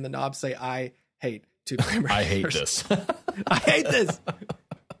Screamer and the knobs say, "I hate Tube Screamers." I hate this. I hate this.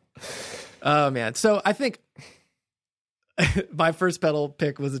 Oh man! So I think my first pedal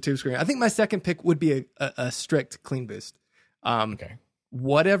pick was a Tube Screamer. I think my second pick would be a strict clean boost. Okay.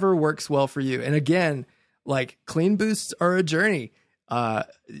 Whatever works well for you. And again, like clean boosts are a journey.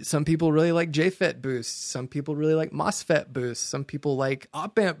 Some people really like JFET boosts. Some people really like MOSFET boosts. Some people like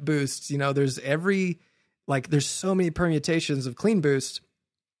op amp boosts. There's there's so many permutations of clean boost.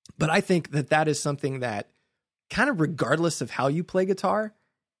 But I think that is something that kind of regardless of how you play guitar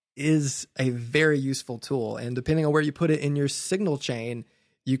is a very useful tool. And depending on where you put it in your signal chain,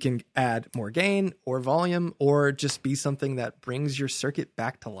 you can add more gain or volume or just be something that brings your circuit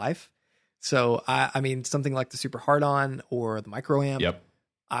back to life. So I mean, something like the Super Hard-On or the Micro Amp. Yep.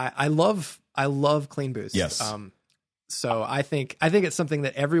 I love clean boost. Yes. So I think it's something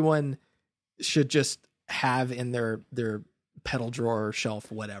that everyone should just have in their pedal drawer,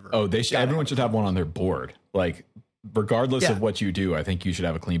 shelf, whatever. Oh, everyone should have one on their board. Like, regardless of what you do, I think you should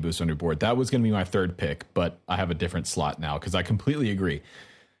have a clean boost on your board. That was going to be my third pick, but I have a different slot now because I completely agree.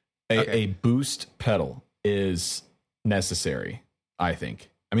 A boost pedal is necessary, I think.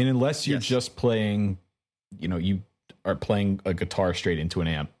 I mean, unless you're just playing, you are playing a guitar straight into an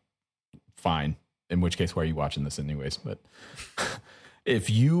amp, fine. In which case, why are you watching this anyways? But if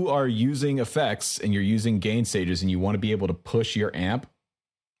you are using effects and you're using gain stages and you want to be able to push your amp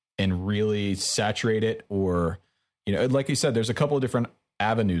and really saturate it, or, like you said, there's a couple of different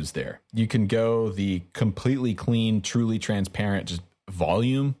avenues there. You can go the completely clean, truly transparent, just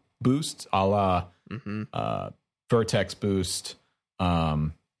volume boost, a la Vertex boost.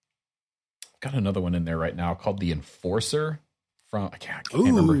 Got another one in there right now called the Enforcer I can't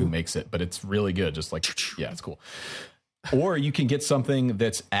remember who makes it, but it's really good. Just like, yeah, it's cool. Or you can get something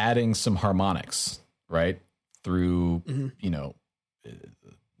that's adding some harmonics, right? Through,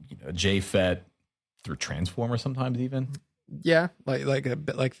 JFET, through Transformer sometimes even. Yeah. Like a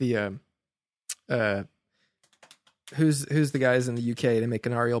bit like the, who's the guys in the UK to make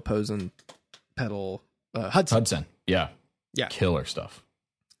an Ariel Posen pedal? Hudson. Yeah. Yeah. Killer stuff.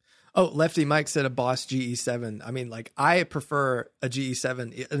 Oh, Lefty Mike said a Boss GE7. I mean, I prefer a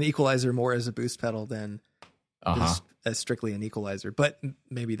GE7, an equalizer, more as a boost pedal than as strictly an equalizer. But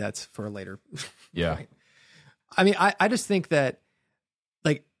maybe that's for later. Yeah. Right. I mean, I just think that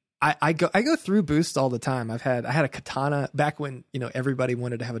I go through boosts all the time. I had a Katana back when everybody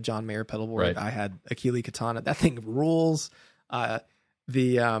wanted to have a John Mayer pedal board. Right. I had a Keeley Katana. That thing rules. The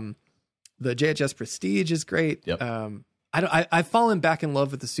JHS Prestige is great. Yep. I've fallen back in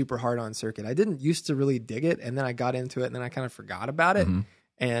love with the Super Hard-On circuit. I didn't used to really dig it, and then I got into it, and then I kind of forgot about it. Mm-hmm.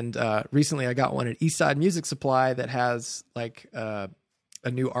 And recently I got one at Eastside Music Supply that has a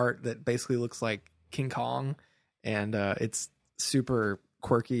new art that basically looks like King Kong, and it's super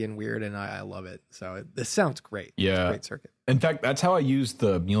quirky and weird, and I love it. So this sounds great. Yeah. It's a great circuit. In fact, that's how I use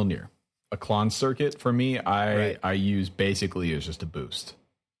the Mjolnir. A Klon circuit, for me, I use basically as just a boost.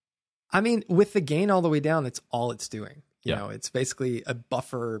 I mean, with the gain all the way down, that's all it's doing. You know, it's basically a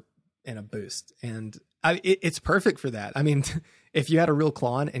buffer and a boost. And it's perfect for that. I mean, if you had a real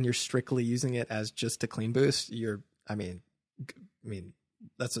Klon and you're strictly using it as just a clean boost, I mean,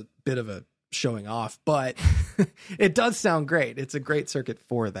 that's a bit of a showing off, but it does sound great. It's a great circuit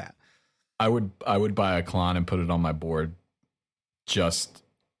for that. I would buy a Klon and put it on my board just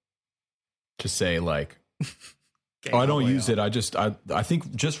to say I don't use it. I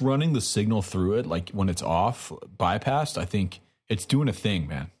think just running the signal through it, like when it's off, bypassed, I think it's doing a thing,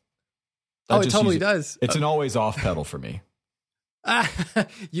 man. It totally does. It's an always off pedal for me.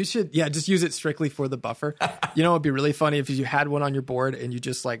 You should, just use it strictly for the buffer. It would be really funny if you had one on your board and you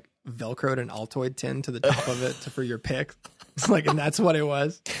just Velcroed an Altoid tin to the top of it for your pick. And that's what it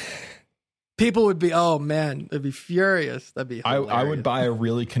was. People would be, oh man, they'd be furious. That'd be hilarious. I would buy a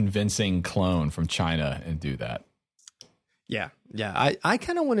really convincing clone from China and do that. Yeah. I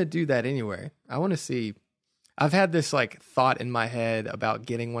kind of want to do that anyway. I want to see. I've had this thought in my head about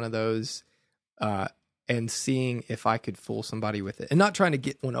getting one of those and seeing if I could fool somebody with it. And not trying to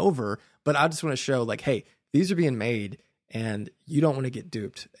get one over, but I just want to show hey, these are being made and you don't want to get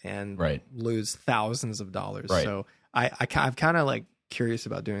duped and lose thousands of dollars. Right. So I'm kind of curious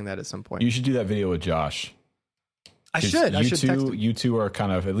about doing that at some point. You should do that video with Josh. I should text him. You two are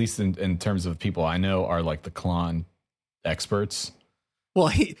kind of, at least in terms of people I know, are the Klon experts. Well,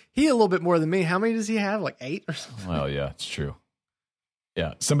 he a little bit more than me. How many does he have? 8 or something? Well, yeah, it's true.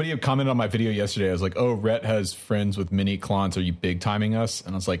 Yeah. Somebody had commented on my video yesterday. I was like, oh, Rhett has friends with mini Klons. Are you big timing us?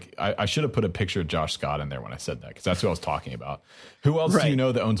 And I was like, I should have put a picture of Josh Scott in there when I said that, because that's who I was talking about. Who else do you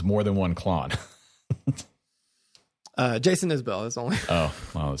know that owns more than one Klon? Jason Isbell is only. Oh,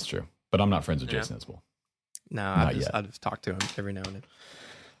 well, that's true. But I'm not friends with Jason Isbell. No, I just talk to him every now and then.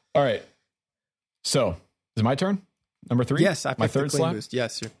 All right. So, is it my turn? Number 3? Yes, I picked my third slot. Boost.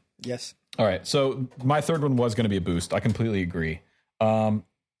 Yes, sir. Yes. All right. So my third one was going to be a boost. I completely agree.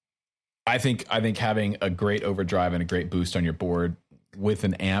 I think having a great overdrive and a great boost on your board with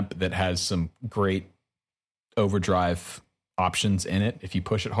an amp that has some great overdrive options in it. If you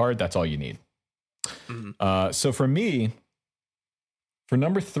push it hard, that's all you need. So for me, for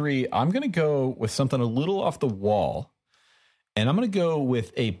number 3, I'm going to go with something a little off the wall, and I'm going to go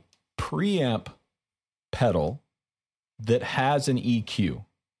with a preamp pedal that has an EQ,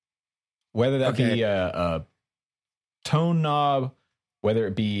 whether that be a tone knob, whether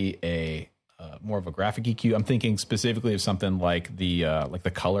it be a more of a graphic EQ. I'm thinking specifically of something like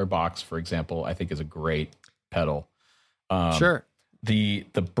the Color Box, for example. I think is a great pedal. Sure. The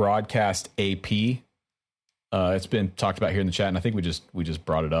Broadcast AP. It's been talked about here in the chat, and I think we just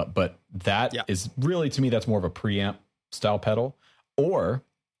brought it up. But that is really, to me, that's more of a preamp style pedal, or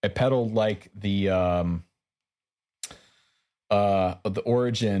a pedal like the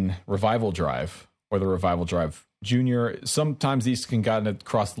Origin Revival Drive or the Revival Drive Junior. Sometimes these can kind of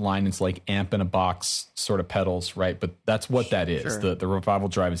cross the line. It's like amp in a box sort of pedals, right? But that's what that is. Sure. The Revival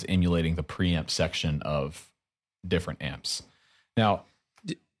Drive is emulating the preamp section of different amps. Now,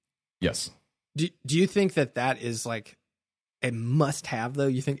 yes. Do you think that is like a must have though?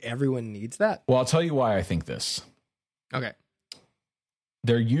 You think everyone needs that? Well, I'll tell you why I think this. Okay.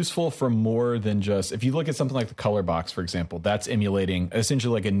 They're useful for more than just, if you look at something like the Color Box, for example, that's emulating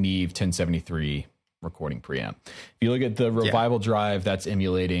essentially like a Neve 1073 recording preamp. If you look at the Revival Drive, that's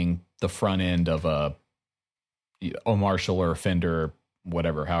emulating the front end of a Marshall or a Fender,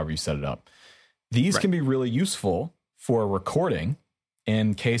 whatever, however you set it up. These can be really useful for recording.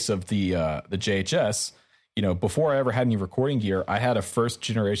 In case of the JHS, before I ever had any recording gear, I had a first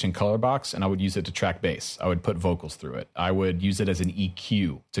generation Color Box, and I would use it to track bass. I would put vocals through it. I would use it as an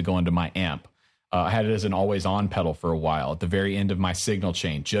EQ to go into my amp. I had it as an always on pedal for a while at the very end of my signal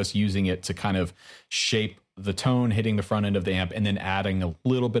chain, just using it to kind of shape the tone hitting the front end of the amp, and then adding a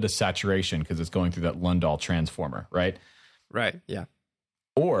little bit of saturation because it's going through that Lundahl transformer, right? Right. Yeah.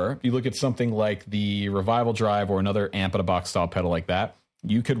 Or you look at something like the Revival Drive or another amp in a box style pedal like that,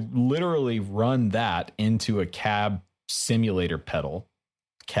 you could literally run that into a cab simulator pedal,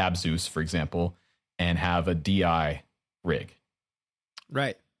 Cab Zeus, for example, and have a DI rig.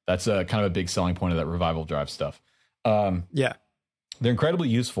 Right. That's a kind of a big selling point of that Revival Drive stuff. Yeah. They're incredibly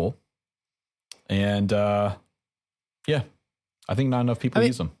useful. And I think not enough people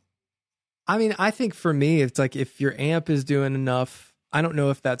use them. I mean, I think for me, it's like if your amp is doing enough, I don't know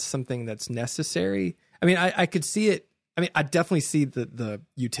if that's something that's necessary. I mean, I could see it. I mean, I definitely see the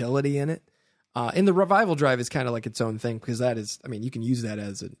utility in it. And the Revival Drive is kind of like its own thing because that is, I mean, you can use that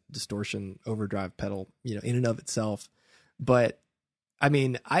as a distortion overdrive pedal, in and of itself. But I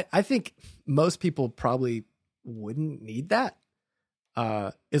mean, I think most people probably wouldn't need that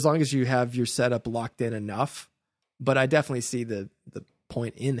as long as you have your setup locked in enough. But I definitely see the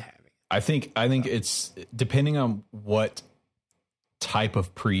point in having it. I think it's depending on what type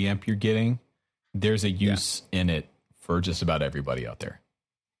of preamp you're getting, there's a use in it for just about everybody out there.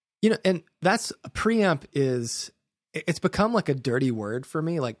 And that's a preamp it's become like a dirty word for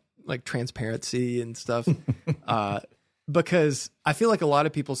me, like transparency and stuff. Because I feel like a lot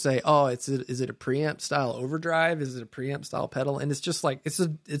of people say, oh, is it a preamp style overdrive? Is it a preamp style pedal? And it's just like,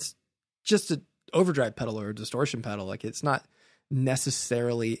 it's just a overdrive pedal or a distortion pedal. Like it's not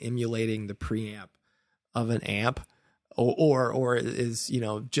necessarily emulating the preamp of an amp. Or is,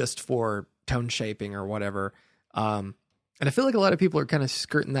 just for tone shaping or whatever. And I feel like a lot of people are kind of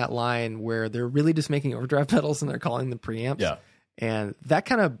skirting that line where they're really just making overdrive pedals and they're calling them preamps. Yeah. And that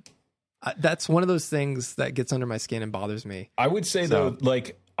kind of, that's one of those things that gets under my skin and bothers me. I would say though,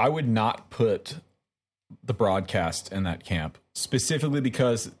 like I would not put the Broadcast in that camp specifically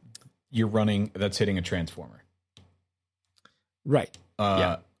because that's hitting a transformer. Right.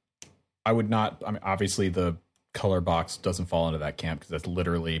 I would not, I mean, obviously the Color Box doesn't fall into that camp because that's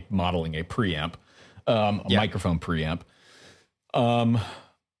literally modeling a preamp, a microphone preamp. The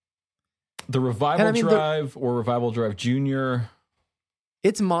Revival Drive or Revival Drive Junior,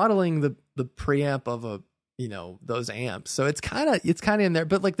 it's modeling the preamp of those amps, so it's kind of in there.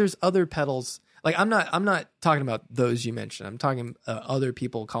 But like, there's other pedals. Like I'm not talking about those you mentioned. I'm talking other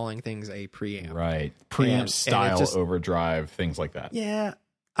people calling things a preamp, right? Preamp style overdrive, things like that. Yeah,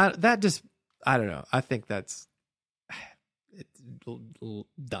 I don't know. I think that's. It's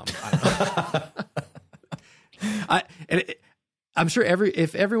dumb. I don't know. I'm sure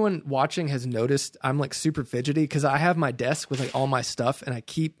if everyone watching has noticed, I'm like super fidgety because I have my desk with like all my stuff, and I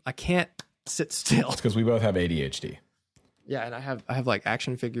can't sit still. It's because we both have ADHD. Yeah, and I have like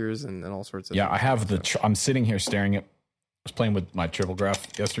action figures and all sorts of. Yeah, I have I'm sitting here staring at. I was playing with my triple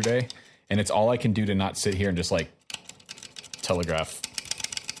graph yesterday, and it's all I can do to not sit here and just like telegraph.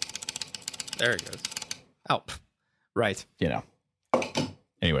 There it goes. Oh, right.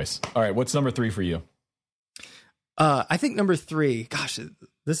 Anyways, all right. What's number 3 for you? I think number 3. Gosh,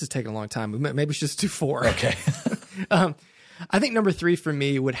 this is taking a long time. Maybe we should just do 4. Okay. I think number 3 for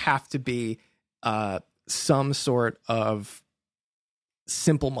me would have to be some sort of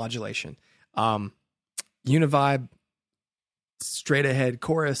simple modulation. Univibe, straight ahead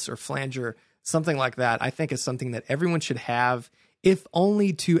chorus or flanger, something like that. I think is something that everyone should have, if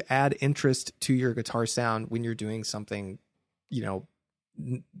only to add interest to your guitar sound when you're doing something,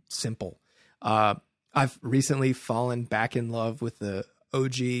 simple. I've recently fallen back in love with the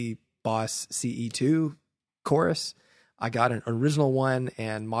OG Boss CE2 chorus. I got an original one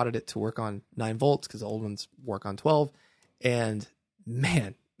and modded it to work on 9 volts because the old ones work on 12. And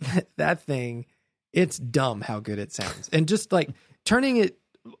man, that thing, it's dumb how good it sounds. And just like turning it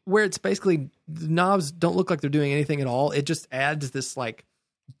where it's basically the knobs don't look like they're doing anything at all. It just adds this like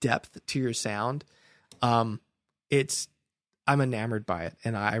depth to your sound. I'm enamored by it.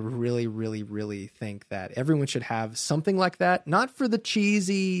 And I really, really, really think that everyone should have something like that. Not for the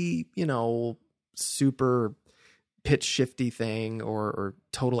cheesy, super pitch shifty thing or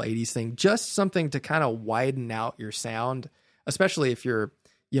total 80s thing, just something to kind of widen out your sound, especially if you're,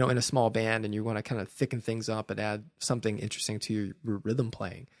 in a small band and you want to kind of thicken things up and add something interesting to your rhythm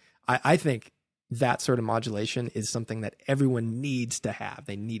playing. I think that sort of modulation is something that everyone needs to have.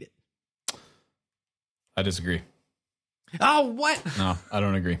 They need it. I disagree. Oh, what? No, I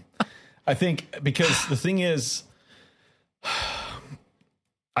don't agree. I think because the thing is,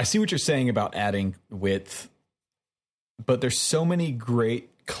 I see what you're saying about adding width, but there's so many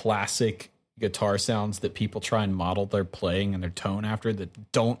great classic guitar sounds that people try and model their playing and their tone after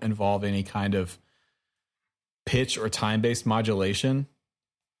that don't involve any kind of pitch or time-based modulation.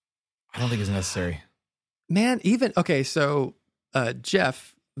 I don't think it's necessary. Man, so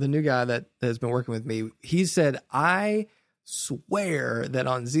Jeff, the new guy that has been working with me, he said, I swear that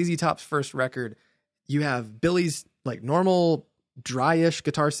on ZZ Top's first record, you have Billy's like normal dryish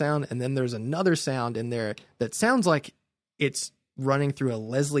guitar sound, and then there's another sound in there that sounds like it's running through a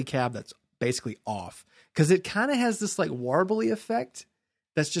Leslie cab that's basically off, because it kind of has this like warbly effect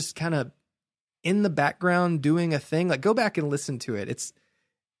that's just kind of in the background doing a thing. Like, go back and listen to it.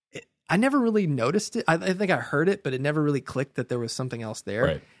 I never really noticed it. I think I heard it, but it never really clicked that there was something else there.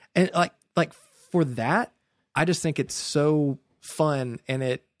 Right. And like for that, I just think it's so fun.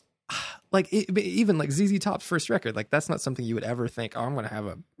 And even like ZZ Top's first record, like that's not something you would ever think, oh, I'm going to have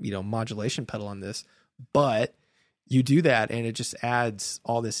a, modulation pedal on this, but you do that and it just adds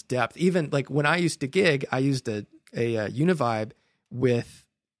all this depth. Even like when I used to gig, I used a Univibe with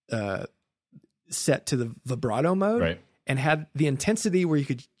set to the vibrato mode, right, and had the intensity where you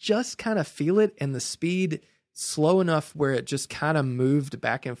could just kind of feel it, and the speed slow enough where it just kind of moved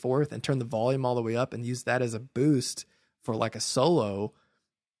back and forth, and turned the volume all the way up and used that as a boost for like a solo.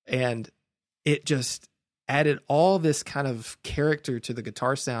 And it just added all this kind of character to the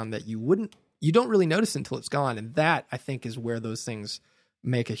guitar sound that you don't really notice until it's gone. And that, I think, is where those things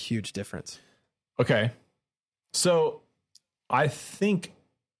make a huge difference. Okay. So I think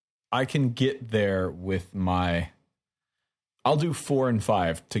I can get there with I'll do 4 and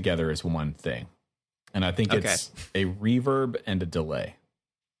 5 together as one thing. And I think it's a reverb and a delay.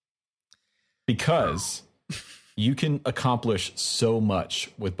 Because you can accomplish so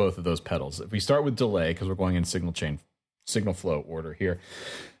much with both of those pedals. If we start with delay, because we're going in signal flow order here.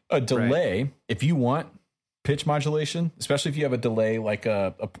 A delay, right, if you want pitch modulation, especially if you have a delay like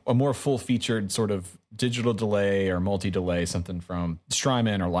a more full-featured sort of digital delay or multi-delay, something from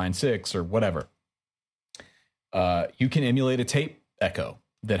Strymon or Line 6 or whatever, you can emulate a tape echo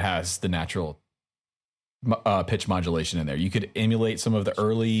that has the natural pitch modulation in there. You could emulate some of the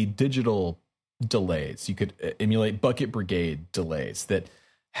early digital delays. You could emulate Bucket Brigade delays that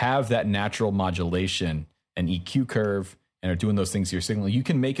have that natural modulation and EQ curve and are doing those things to your signal. You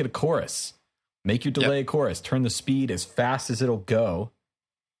can make it a chorus. Make your delay a chorus. Turn the speed as fast as it'll go,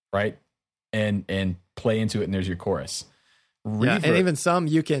 right? And play into it, and there's your chorus. Yeah, and even some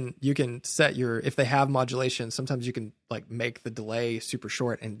you can set if they have modulation, sometimes you can like make the delay super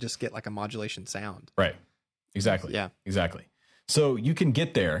short and just get like a modulation sound. Right. Exactly. Yeah. Exactly. So you can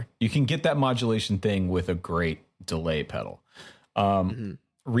get there. You can get that modulation thing with a great delay pedal.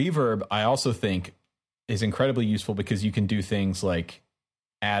 Reverb, I also think, is incredibly useful because you can do things like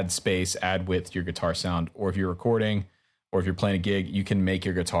add space, add width to your guitar sound, or if you're recording or if you're playing a gig, you can make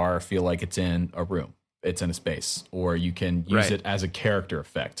your guitar feel like it's in a room, it's in a space, or you can use it as a character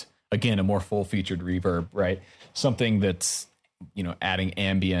effect. Again, a more full-featured reverb, right? Something that's, adding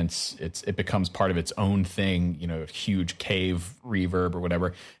ambience, it becomes part of its own thing, huge cave reverb or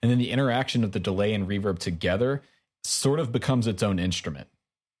whatever. And then the interaction of the delay and reverb together sort of becomes its own instrument.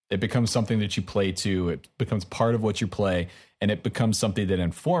 It becomes something that you play to. It becomes part of what you play, and it becomes something that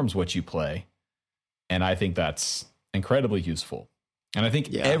informs what you play. And I think that's incredibly useful. And I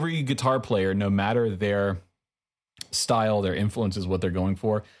think every guitar player, no matter their style, their influences, what they're going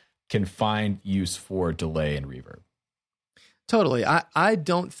for, can find use for delay and reverb. Totally. I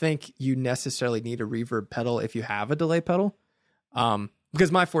don't think you necessarily need a reverb pedal if you have a delay pedal.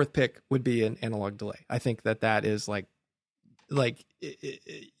 Because my fourth pick would be an analog delay. I think that is like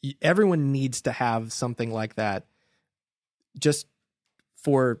everyone needs to have something like that just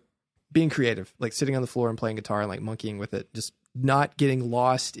for being creative, like sitting on the floor and playing guitar and like monkeying with it, just not getting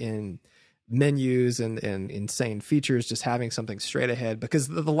lost in menus and insane features, just having something straight ahead. Because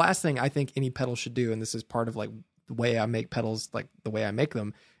the last thing I think any pedal should do, and this is part of like the way I make pedals, like the way I make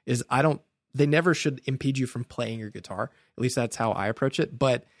them, is they never should impede you from playing your guitar. At least that's how I approach it.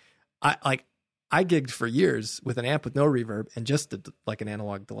 But I gigged for years with an amp with no reverb and just like an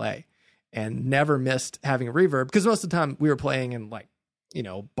analog delay, and never missed having a reverb, because most of the time we were playing in like, you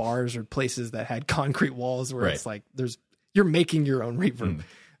know, bars or places that had concrete walls where it's like you're making your own reverb.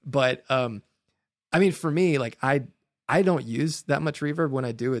 But I mean, for me, like I don't use that much reverb. When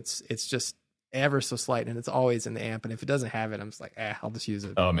I do, it's just ever so slight, and it's always in the amp. And if it doesn't have it, I'm just like, I'll just use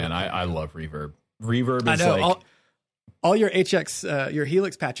it. Oh man, I love reverb. Reverb is like all your HX, your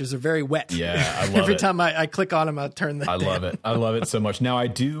Helix patches are very wet. Yeah, I love Every time I click on them, I turn them down. Love it. I love it so much. Now I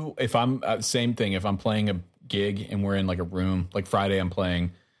do, if I'm same thing, if I'm playing a gig and we're in like a room, like Friday, I'm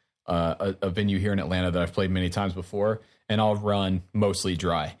playing a venue here in Atlanta that I've played many times before, and I'll run mostly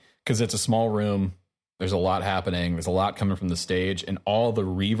dry because it's a small room. There's a lot happening. There's a lot coming from the stage, and all the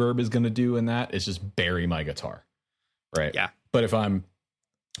reverb is going to do in that is just bury my guitar. Right. Yeah. But if I'm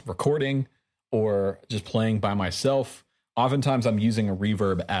recording or just playing by myself, oftentimes I'm using a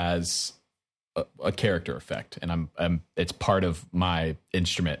reverb as a character effect, and it's part of my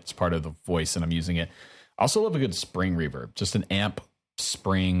instrument. It's part of the voice, and I'm using it. I also love a good spring reverb, just an amp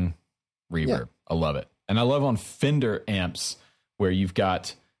spring reverb. Yeah. I love it. And I love on Fender amps where you've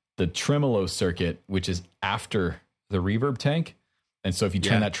got the tremolo circuit, which is after the reverb tank. And so if you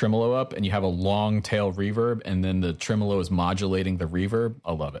turn that tremolo up and you have a long tail reverb, and then the tremolo is modulating the reverb,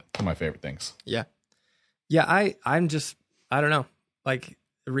 I love it. One of my favorite things. Yeah. Yeah. I don't know. Like,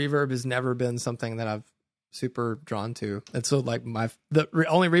 reverb has never been something that I've super drawn to. And so like the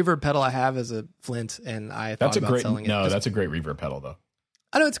only reverb pedal I have is a Flint, and I thought about selling it. No, that's a great reverb pedal though.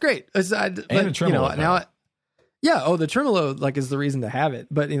 I know it's great. A tremolo, the tremolo like is the reason to have it.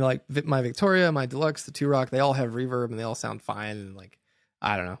 But you know, like my Victoria, my Deluxe, the 2-Rock, they all have reverb and they all sound fine. And like,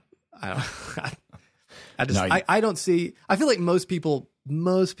 I don't know. I don't see. I feel like most people's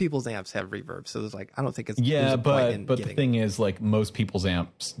amps have reverb, so there's like, I don't think it's but the thing is, like, most people's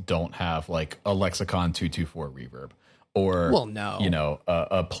amps don't have like a Lexicon 224 reverb or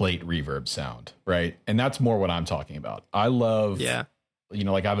a plate reverb sound, right? And that's more what I'm talking about. I love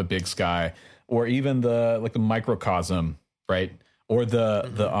like I have a Big Sky, or even the Microcosm, right? Or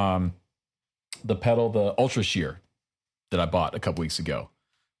the pedal, the Ultra Shear that I bought a couple weeks ago.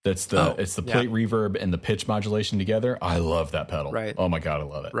 It's the plate reverb and the pitch modulation together. I love that pedal. Right. Oh my God, I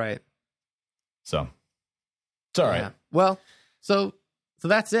love it. Right. So it's all right. Well, so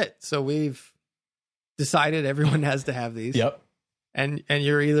that's it. So we've decided everyone has to have these. Yep. And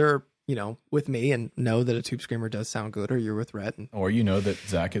you're either, with me and know that a Tube Screamer does sound good, or you're with Rhett. Or you know that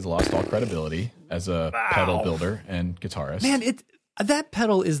Zach has lost all credibility as a pedal builder and guitarist. Man, that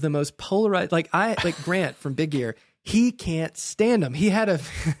pedal is the most polarized. Like Grant from Big Gear, he can't stand them. He had a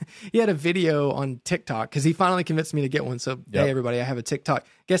video on TikTok because he finally convinced me to get one. So hey, everybody, I have a TikTok.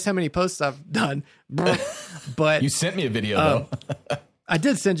 Guess how many posts I've done? But you sent me a video though. I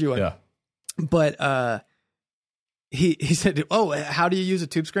did send you one. Yeah. But he said, "Oh, how do you use a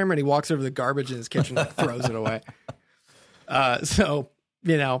Tube Screamer?" And he walks over to the garbage in his kitchen and throws it away. But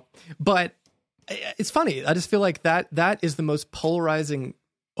it's funny. I just feel like that is the most polarizing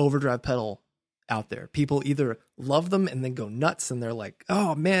overdrive pedal out there. People either love them and then go nuts, and they're like,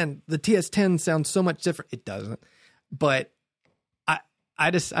 "Oh man, the TS10 sounds so much different." It doesn't. But I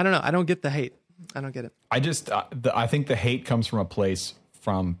don't know. I don't get the hate. I don't get it. I think the hate comes from a place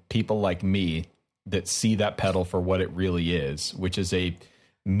from people like me that see that pedal for what it really is, which is a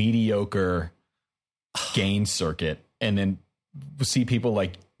mediocre gain circuit, and then see people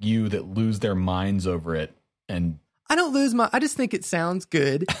like you that lose their minds over it. And I don't lose I just think it sounds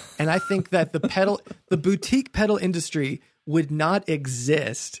good. And I think that the boutique pedal industry would not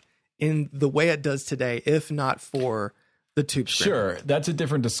exist in the way it does today if not for the Tube Screamer. Sure, that's a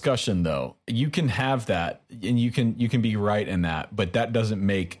different discussion though. You can have that, and you can be right in that, but that doesn't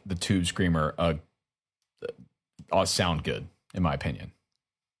make the Tube Screamer sound good, in my opinion.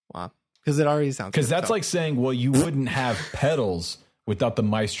 Wow. Because it already sounds Because good, that's so. like saying, well, you wouldn't have pedals without the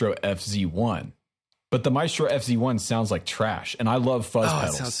Maestro FZ1. But the Maestro FZ1 sounds like trash. And I love fuzz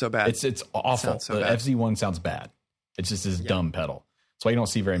pedals. It sounds so bad. It's awful. So the bad. FZ1 sounds bad. It's just this dumb pedal. That's why you don't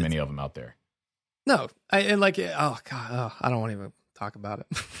see very many of them out there. No. I don't want to even talk about it.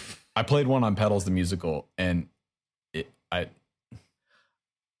 I played one on Pedals the Musical, and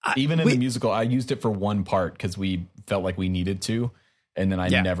even in the musical, I used it for one part because we felt like we needed to, and then I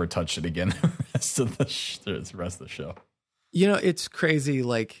never touched it again the rest of the rest of the show. You know, it's crazy.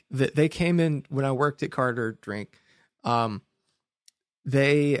 Like they came in when I worked at Carter Drink.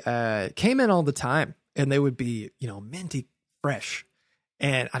 They came in all the time, and they would be, minty fresh,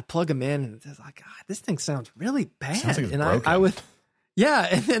 and I'd plug them in, and it's like, God, this thing sounds really bad. Sounds like it's and broken. I would,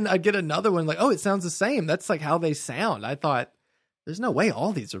 and then I'd get another one like, oh, it sounds the same. That's like how they sound. I thought, there's no way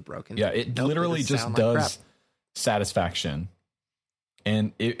all these are broken. Yeah, it literally just does Satisfaction,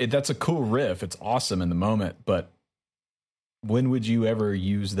 and that's a cool riff. It's awesome in the moment, but when would you ever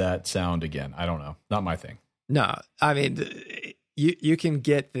use that sound again? I don't know. Not my thing. No, I mean, you can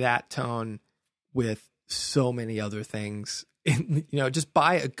get that tone with so many other things. Just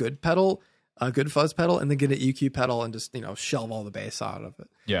buy a good pedal, a good fuzz pedal, and then get an EQ pedal and just, shelve all the bass out of it.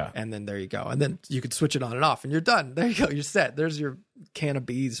 Yeah. And then there you go. And then you could switch it on and off and you're done. There you go. You're set. There's your Can of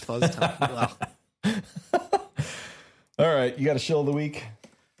Bees fuzz tone. Wow. All right. You got a shill of the week?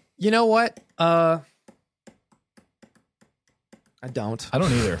 You know what? I don't. I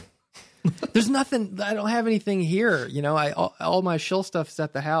don't either. There's nothing. I don't have anything here. All my shill stuff's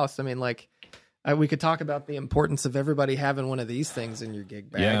at the house. I mean, like, we could talk about the importance of everybody having one of these things in your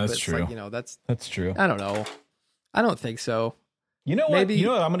gig bag. Yeah, that's but true. Like, that's true. I don't know. I don't think so. You know what? Maybe, you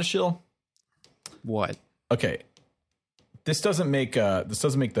know what I'm going to shill? What? Okay. This doesn't make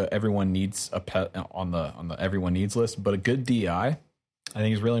the everyone needs a pet on the everyone needs list, but a good DI I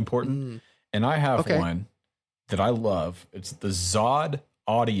think is really important. And I have one that I love. It's the Zod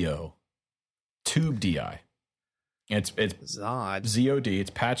Audio Tube DI. It's Zod. ZOD.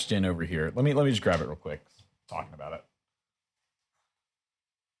 It's patched in over here. Let me just grab it real quick. Talking about it.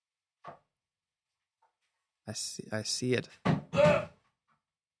 I see it. Oh,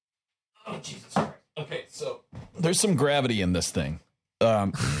 Jesus Christ. Okay, so there's some gravity in this thing.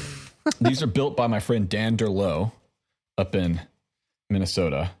 These are built by my friend Dan Derlot up in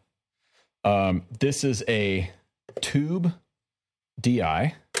Minnesota. This is a tube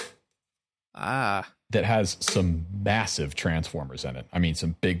DI. That has some massive transformers in it. I mean,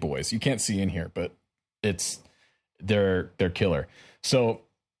 some big boys. You can't see in here, but they're killer. So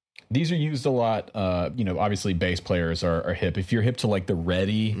these are used a lot. Obviously bass players are hip. If you're hip to like the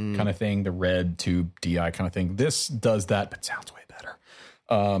Ready kind of thing, the red tube DI kind of thing, this does that, but sounds way better.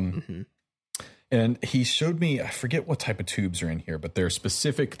 And he showed me, I forget what type of tubes are in here, but there are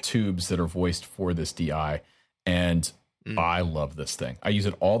specific tubes that are voiced for this DI. And I love this thing. I use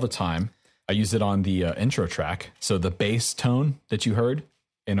it all the time. I use it on the intro track. So the bass tone that you heard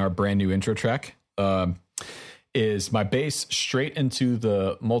in our brand new intro track is my bass straight into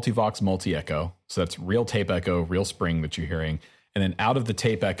the Multivox multi-echo. So that's real tape echo, real spring that you're hearing. And then out of the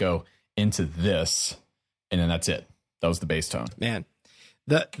tape echo into this. And then that's it. That was the bass tone. Man,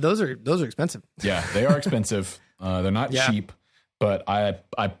 those are expensive. Yeah, they are expensive. They're not cheap. But I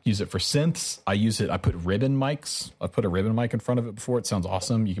use it for synths. I put ribbon mics. I put a ribbon mic in front of it before. It sounds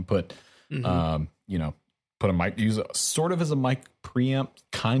awesome. You can put put a mic, use it sort of as a mic preamp,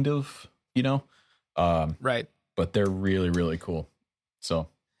 kind of, right. But they're really, really cool. So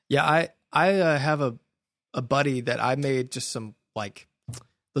yeah, I have a buddy that I made just some like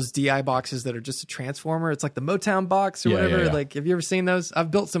those DI boxes that are just a transformer. It's like the Motown box or whatever. Yeah. Like, have you ever seen those?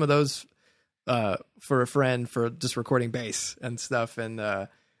 I've built some of those for a friend for just recording bass and stuff. And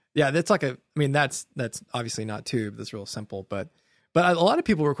that's like that's obviously not tube. That's real simple, but a lot of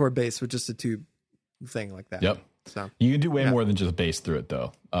people record bass with just a tube thing like that. Yep. So you can do way more than just bass through it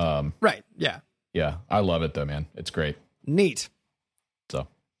though. Right. Yeah. Yeah. I love it though, man. It's great. Neat. So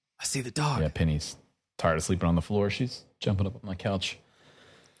I see the dog. Yeah. Penny's tired of sleeping on the floor. She's jumping up on my couch.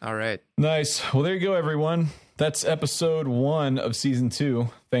 All right. Nice. Well, there you go, everyone. That's episode 1 of season 2.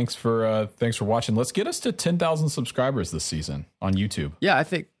 Thanks for watching. Let's get us to 10,000 subscribers this season on YouTube. Yeah, I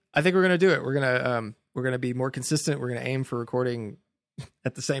think we're gonna do it. We're gonna be more consistent. We're gonna aim for recording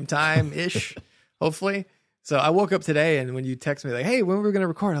at the same time ish, hopefully. So I woke up today, and when you text me like, "Hey, when we're gonna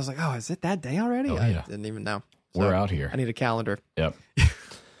record?" I was like, "Oh, is it that day already?" Oh, yeah. I didn't even know. So we're out here. I need a calendar. Yep.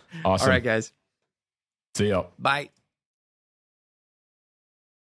 Awesome. All right, guys. See ya. Bye.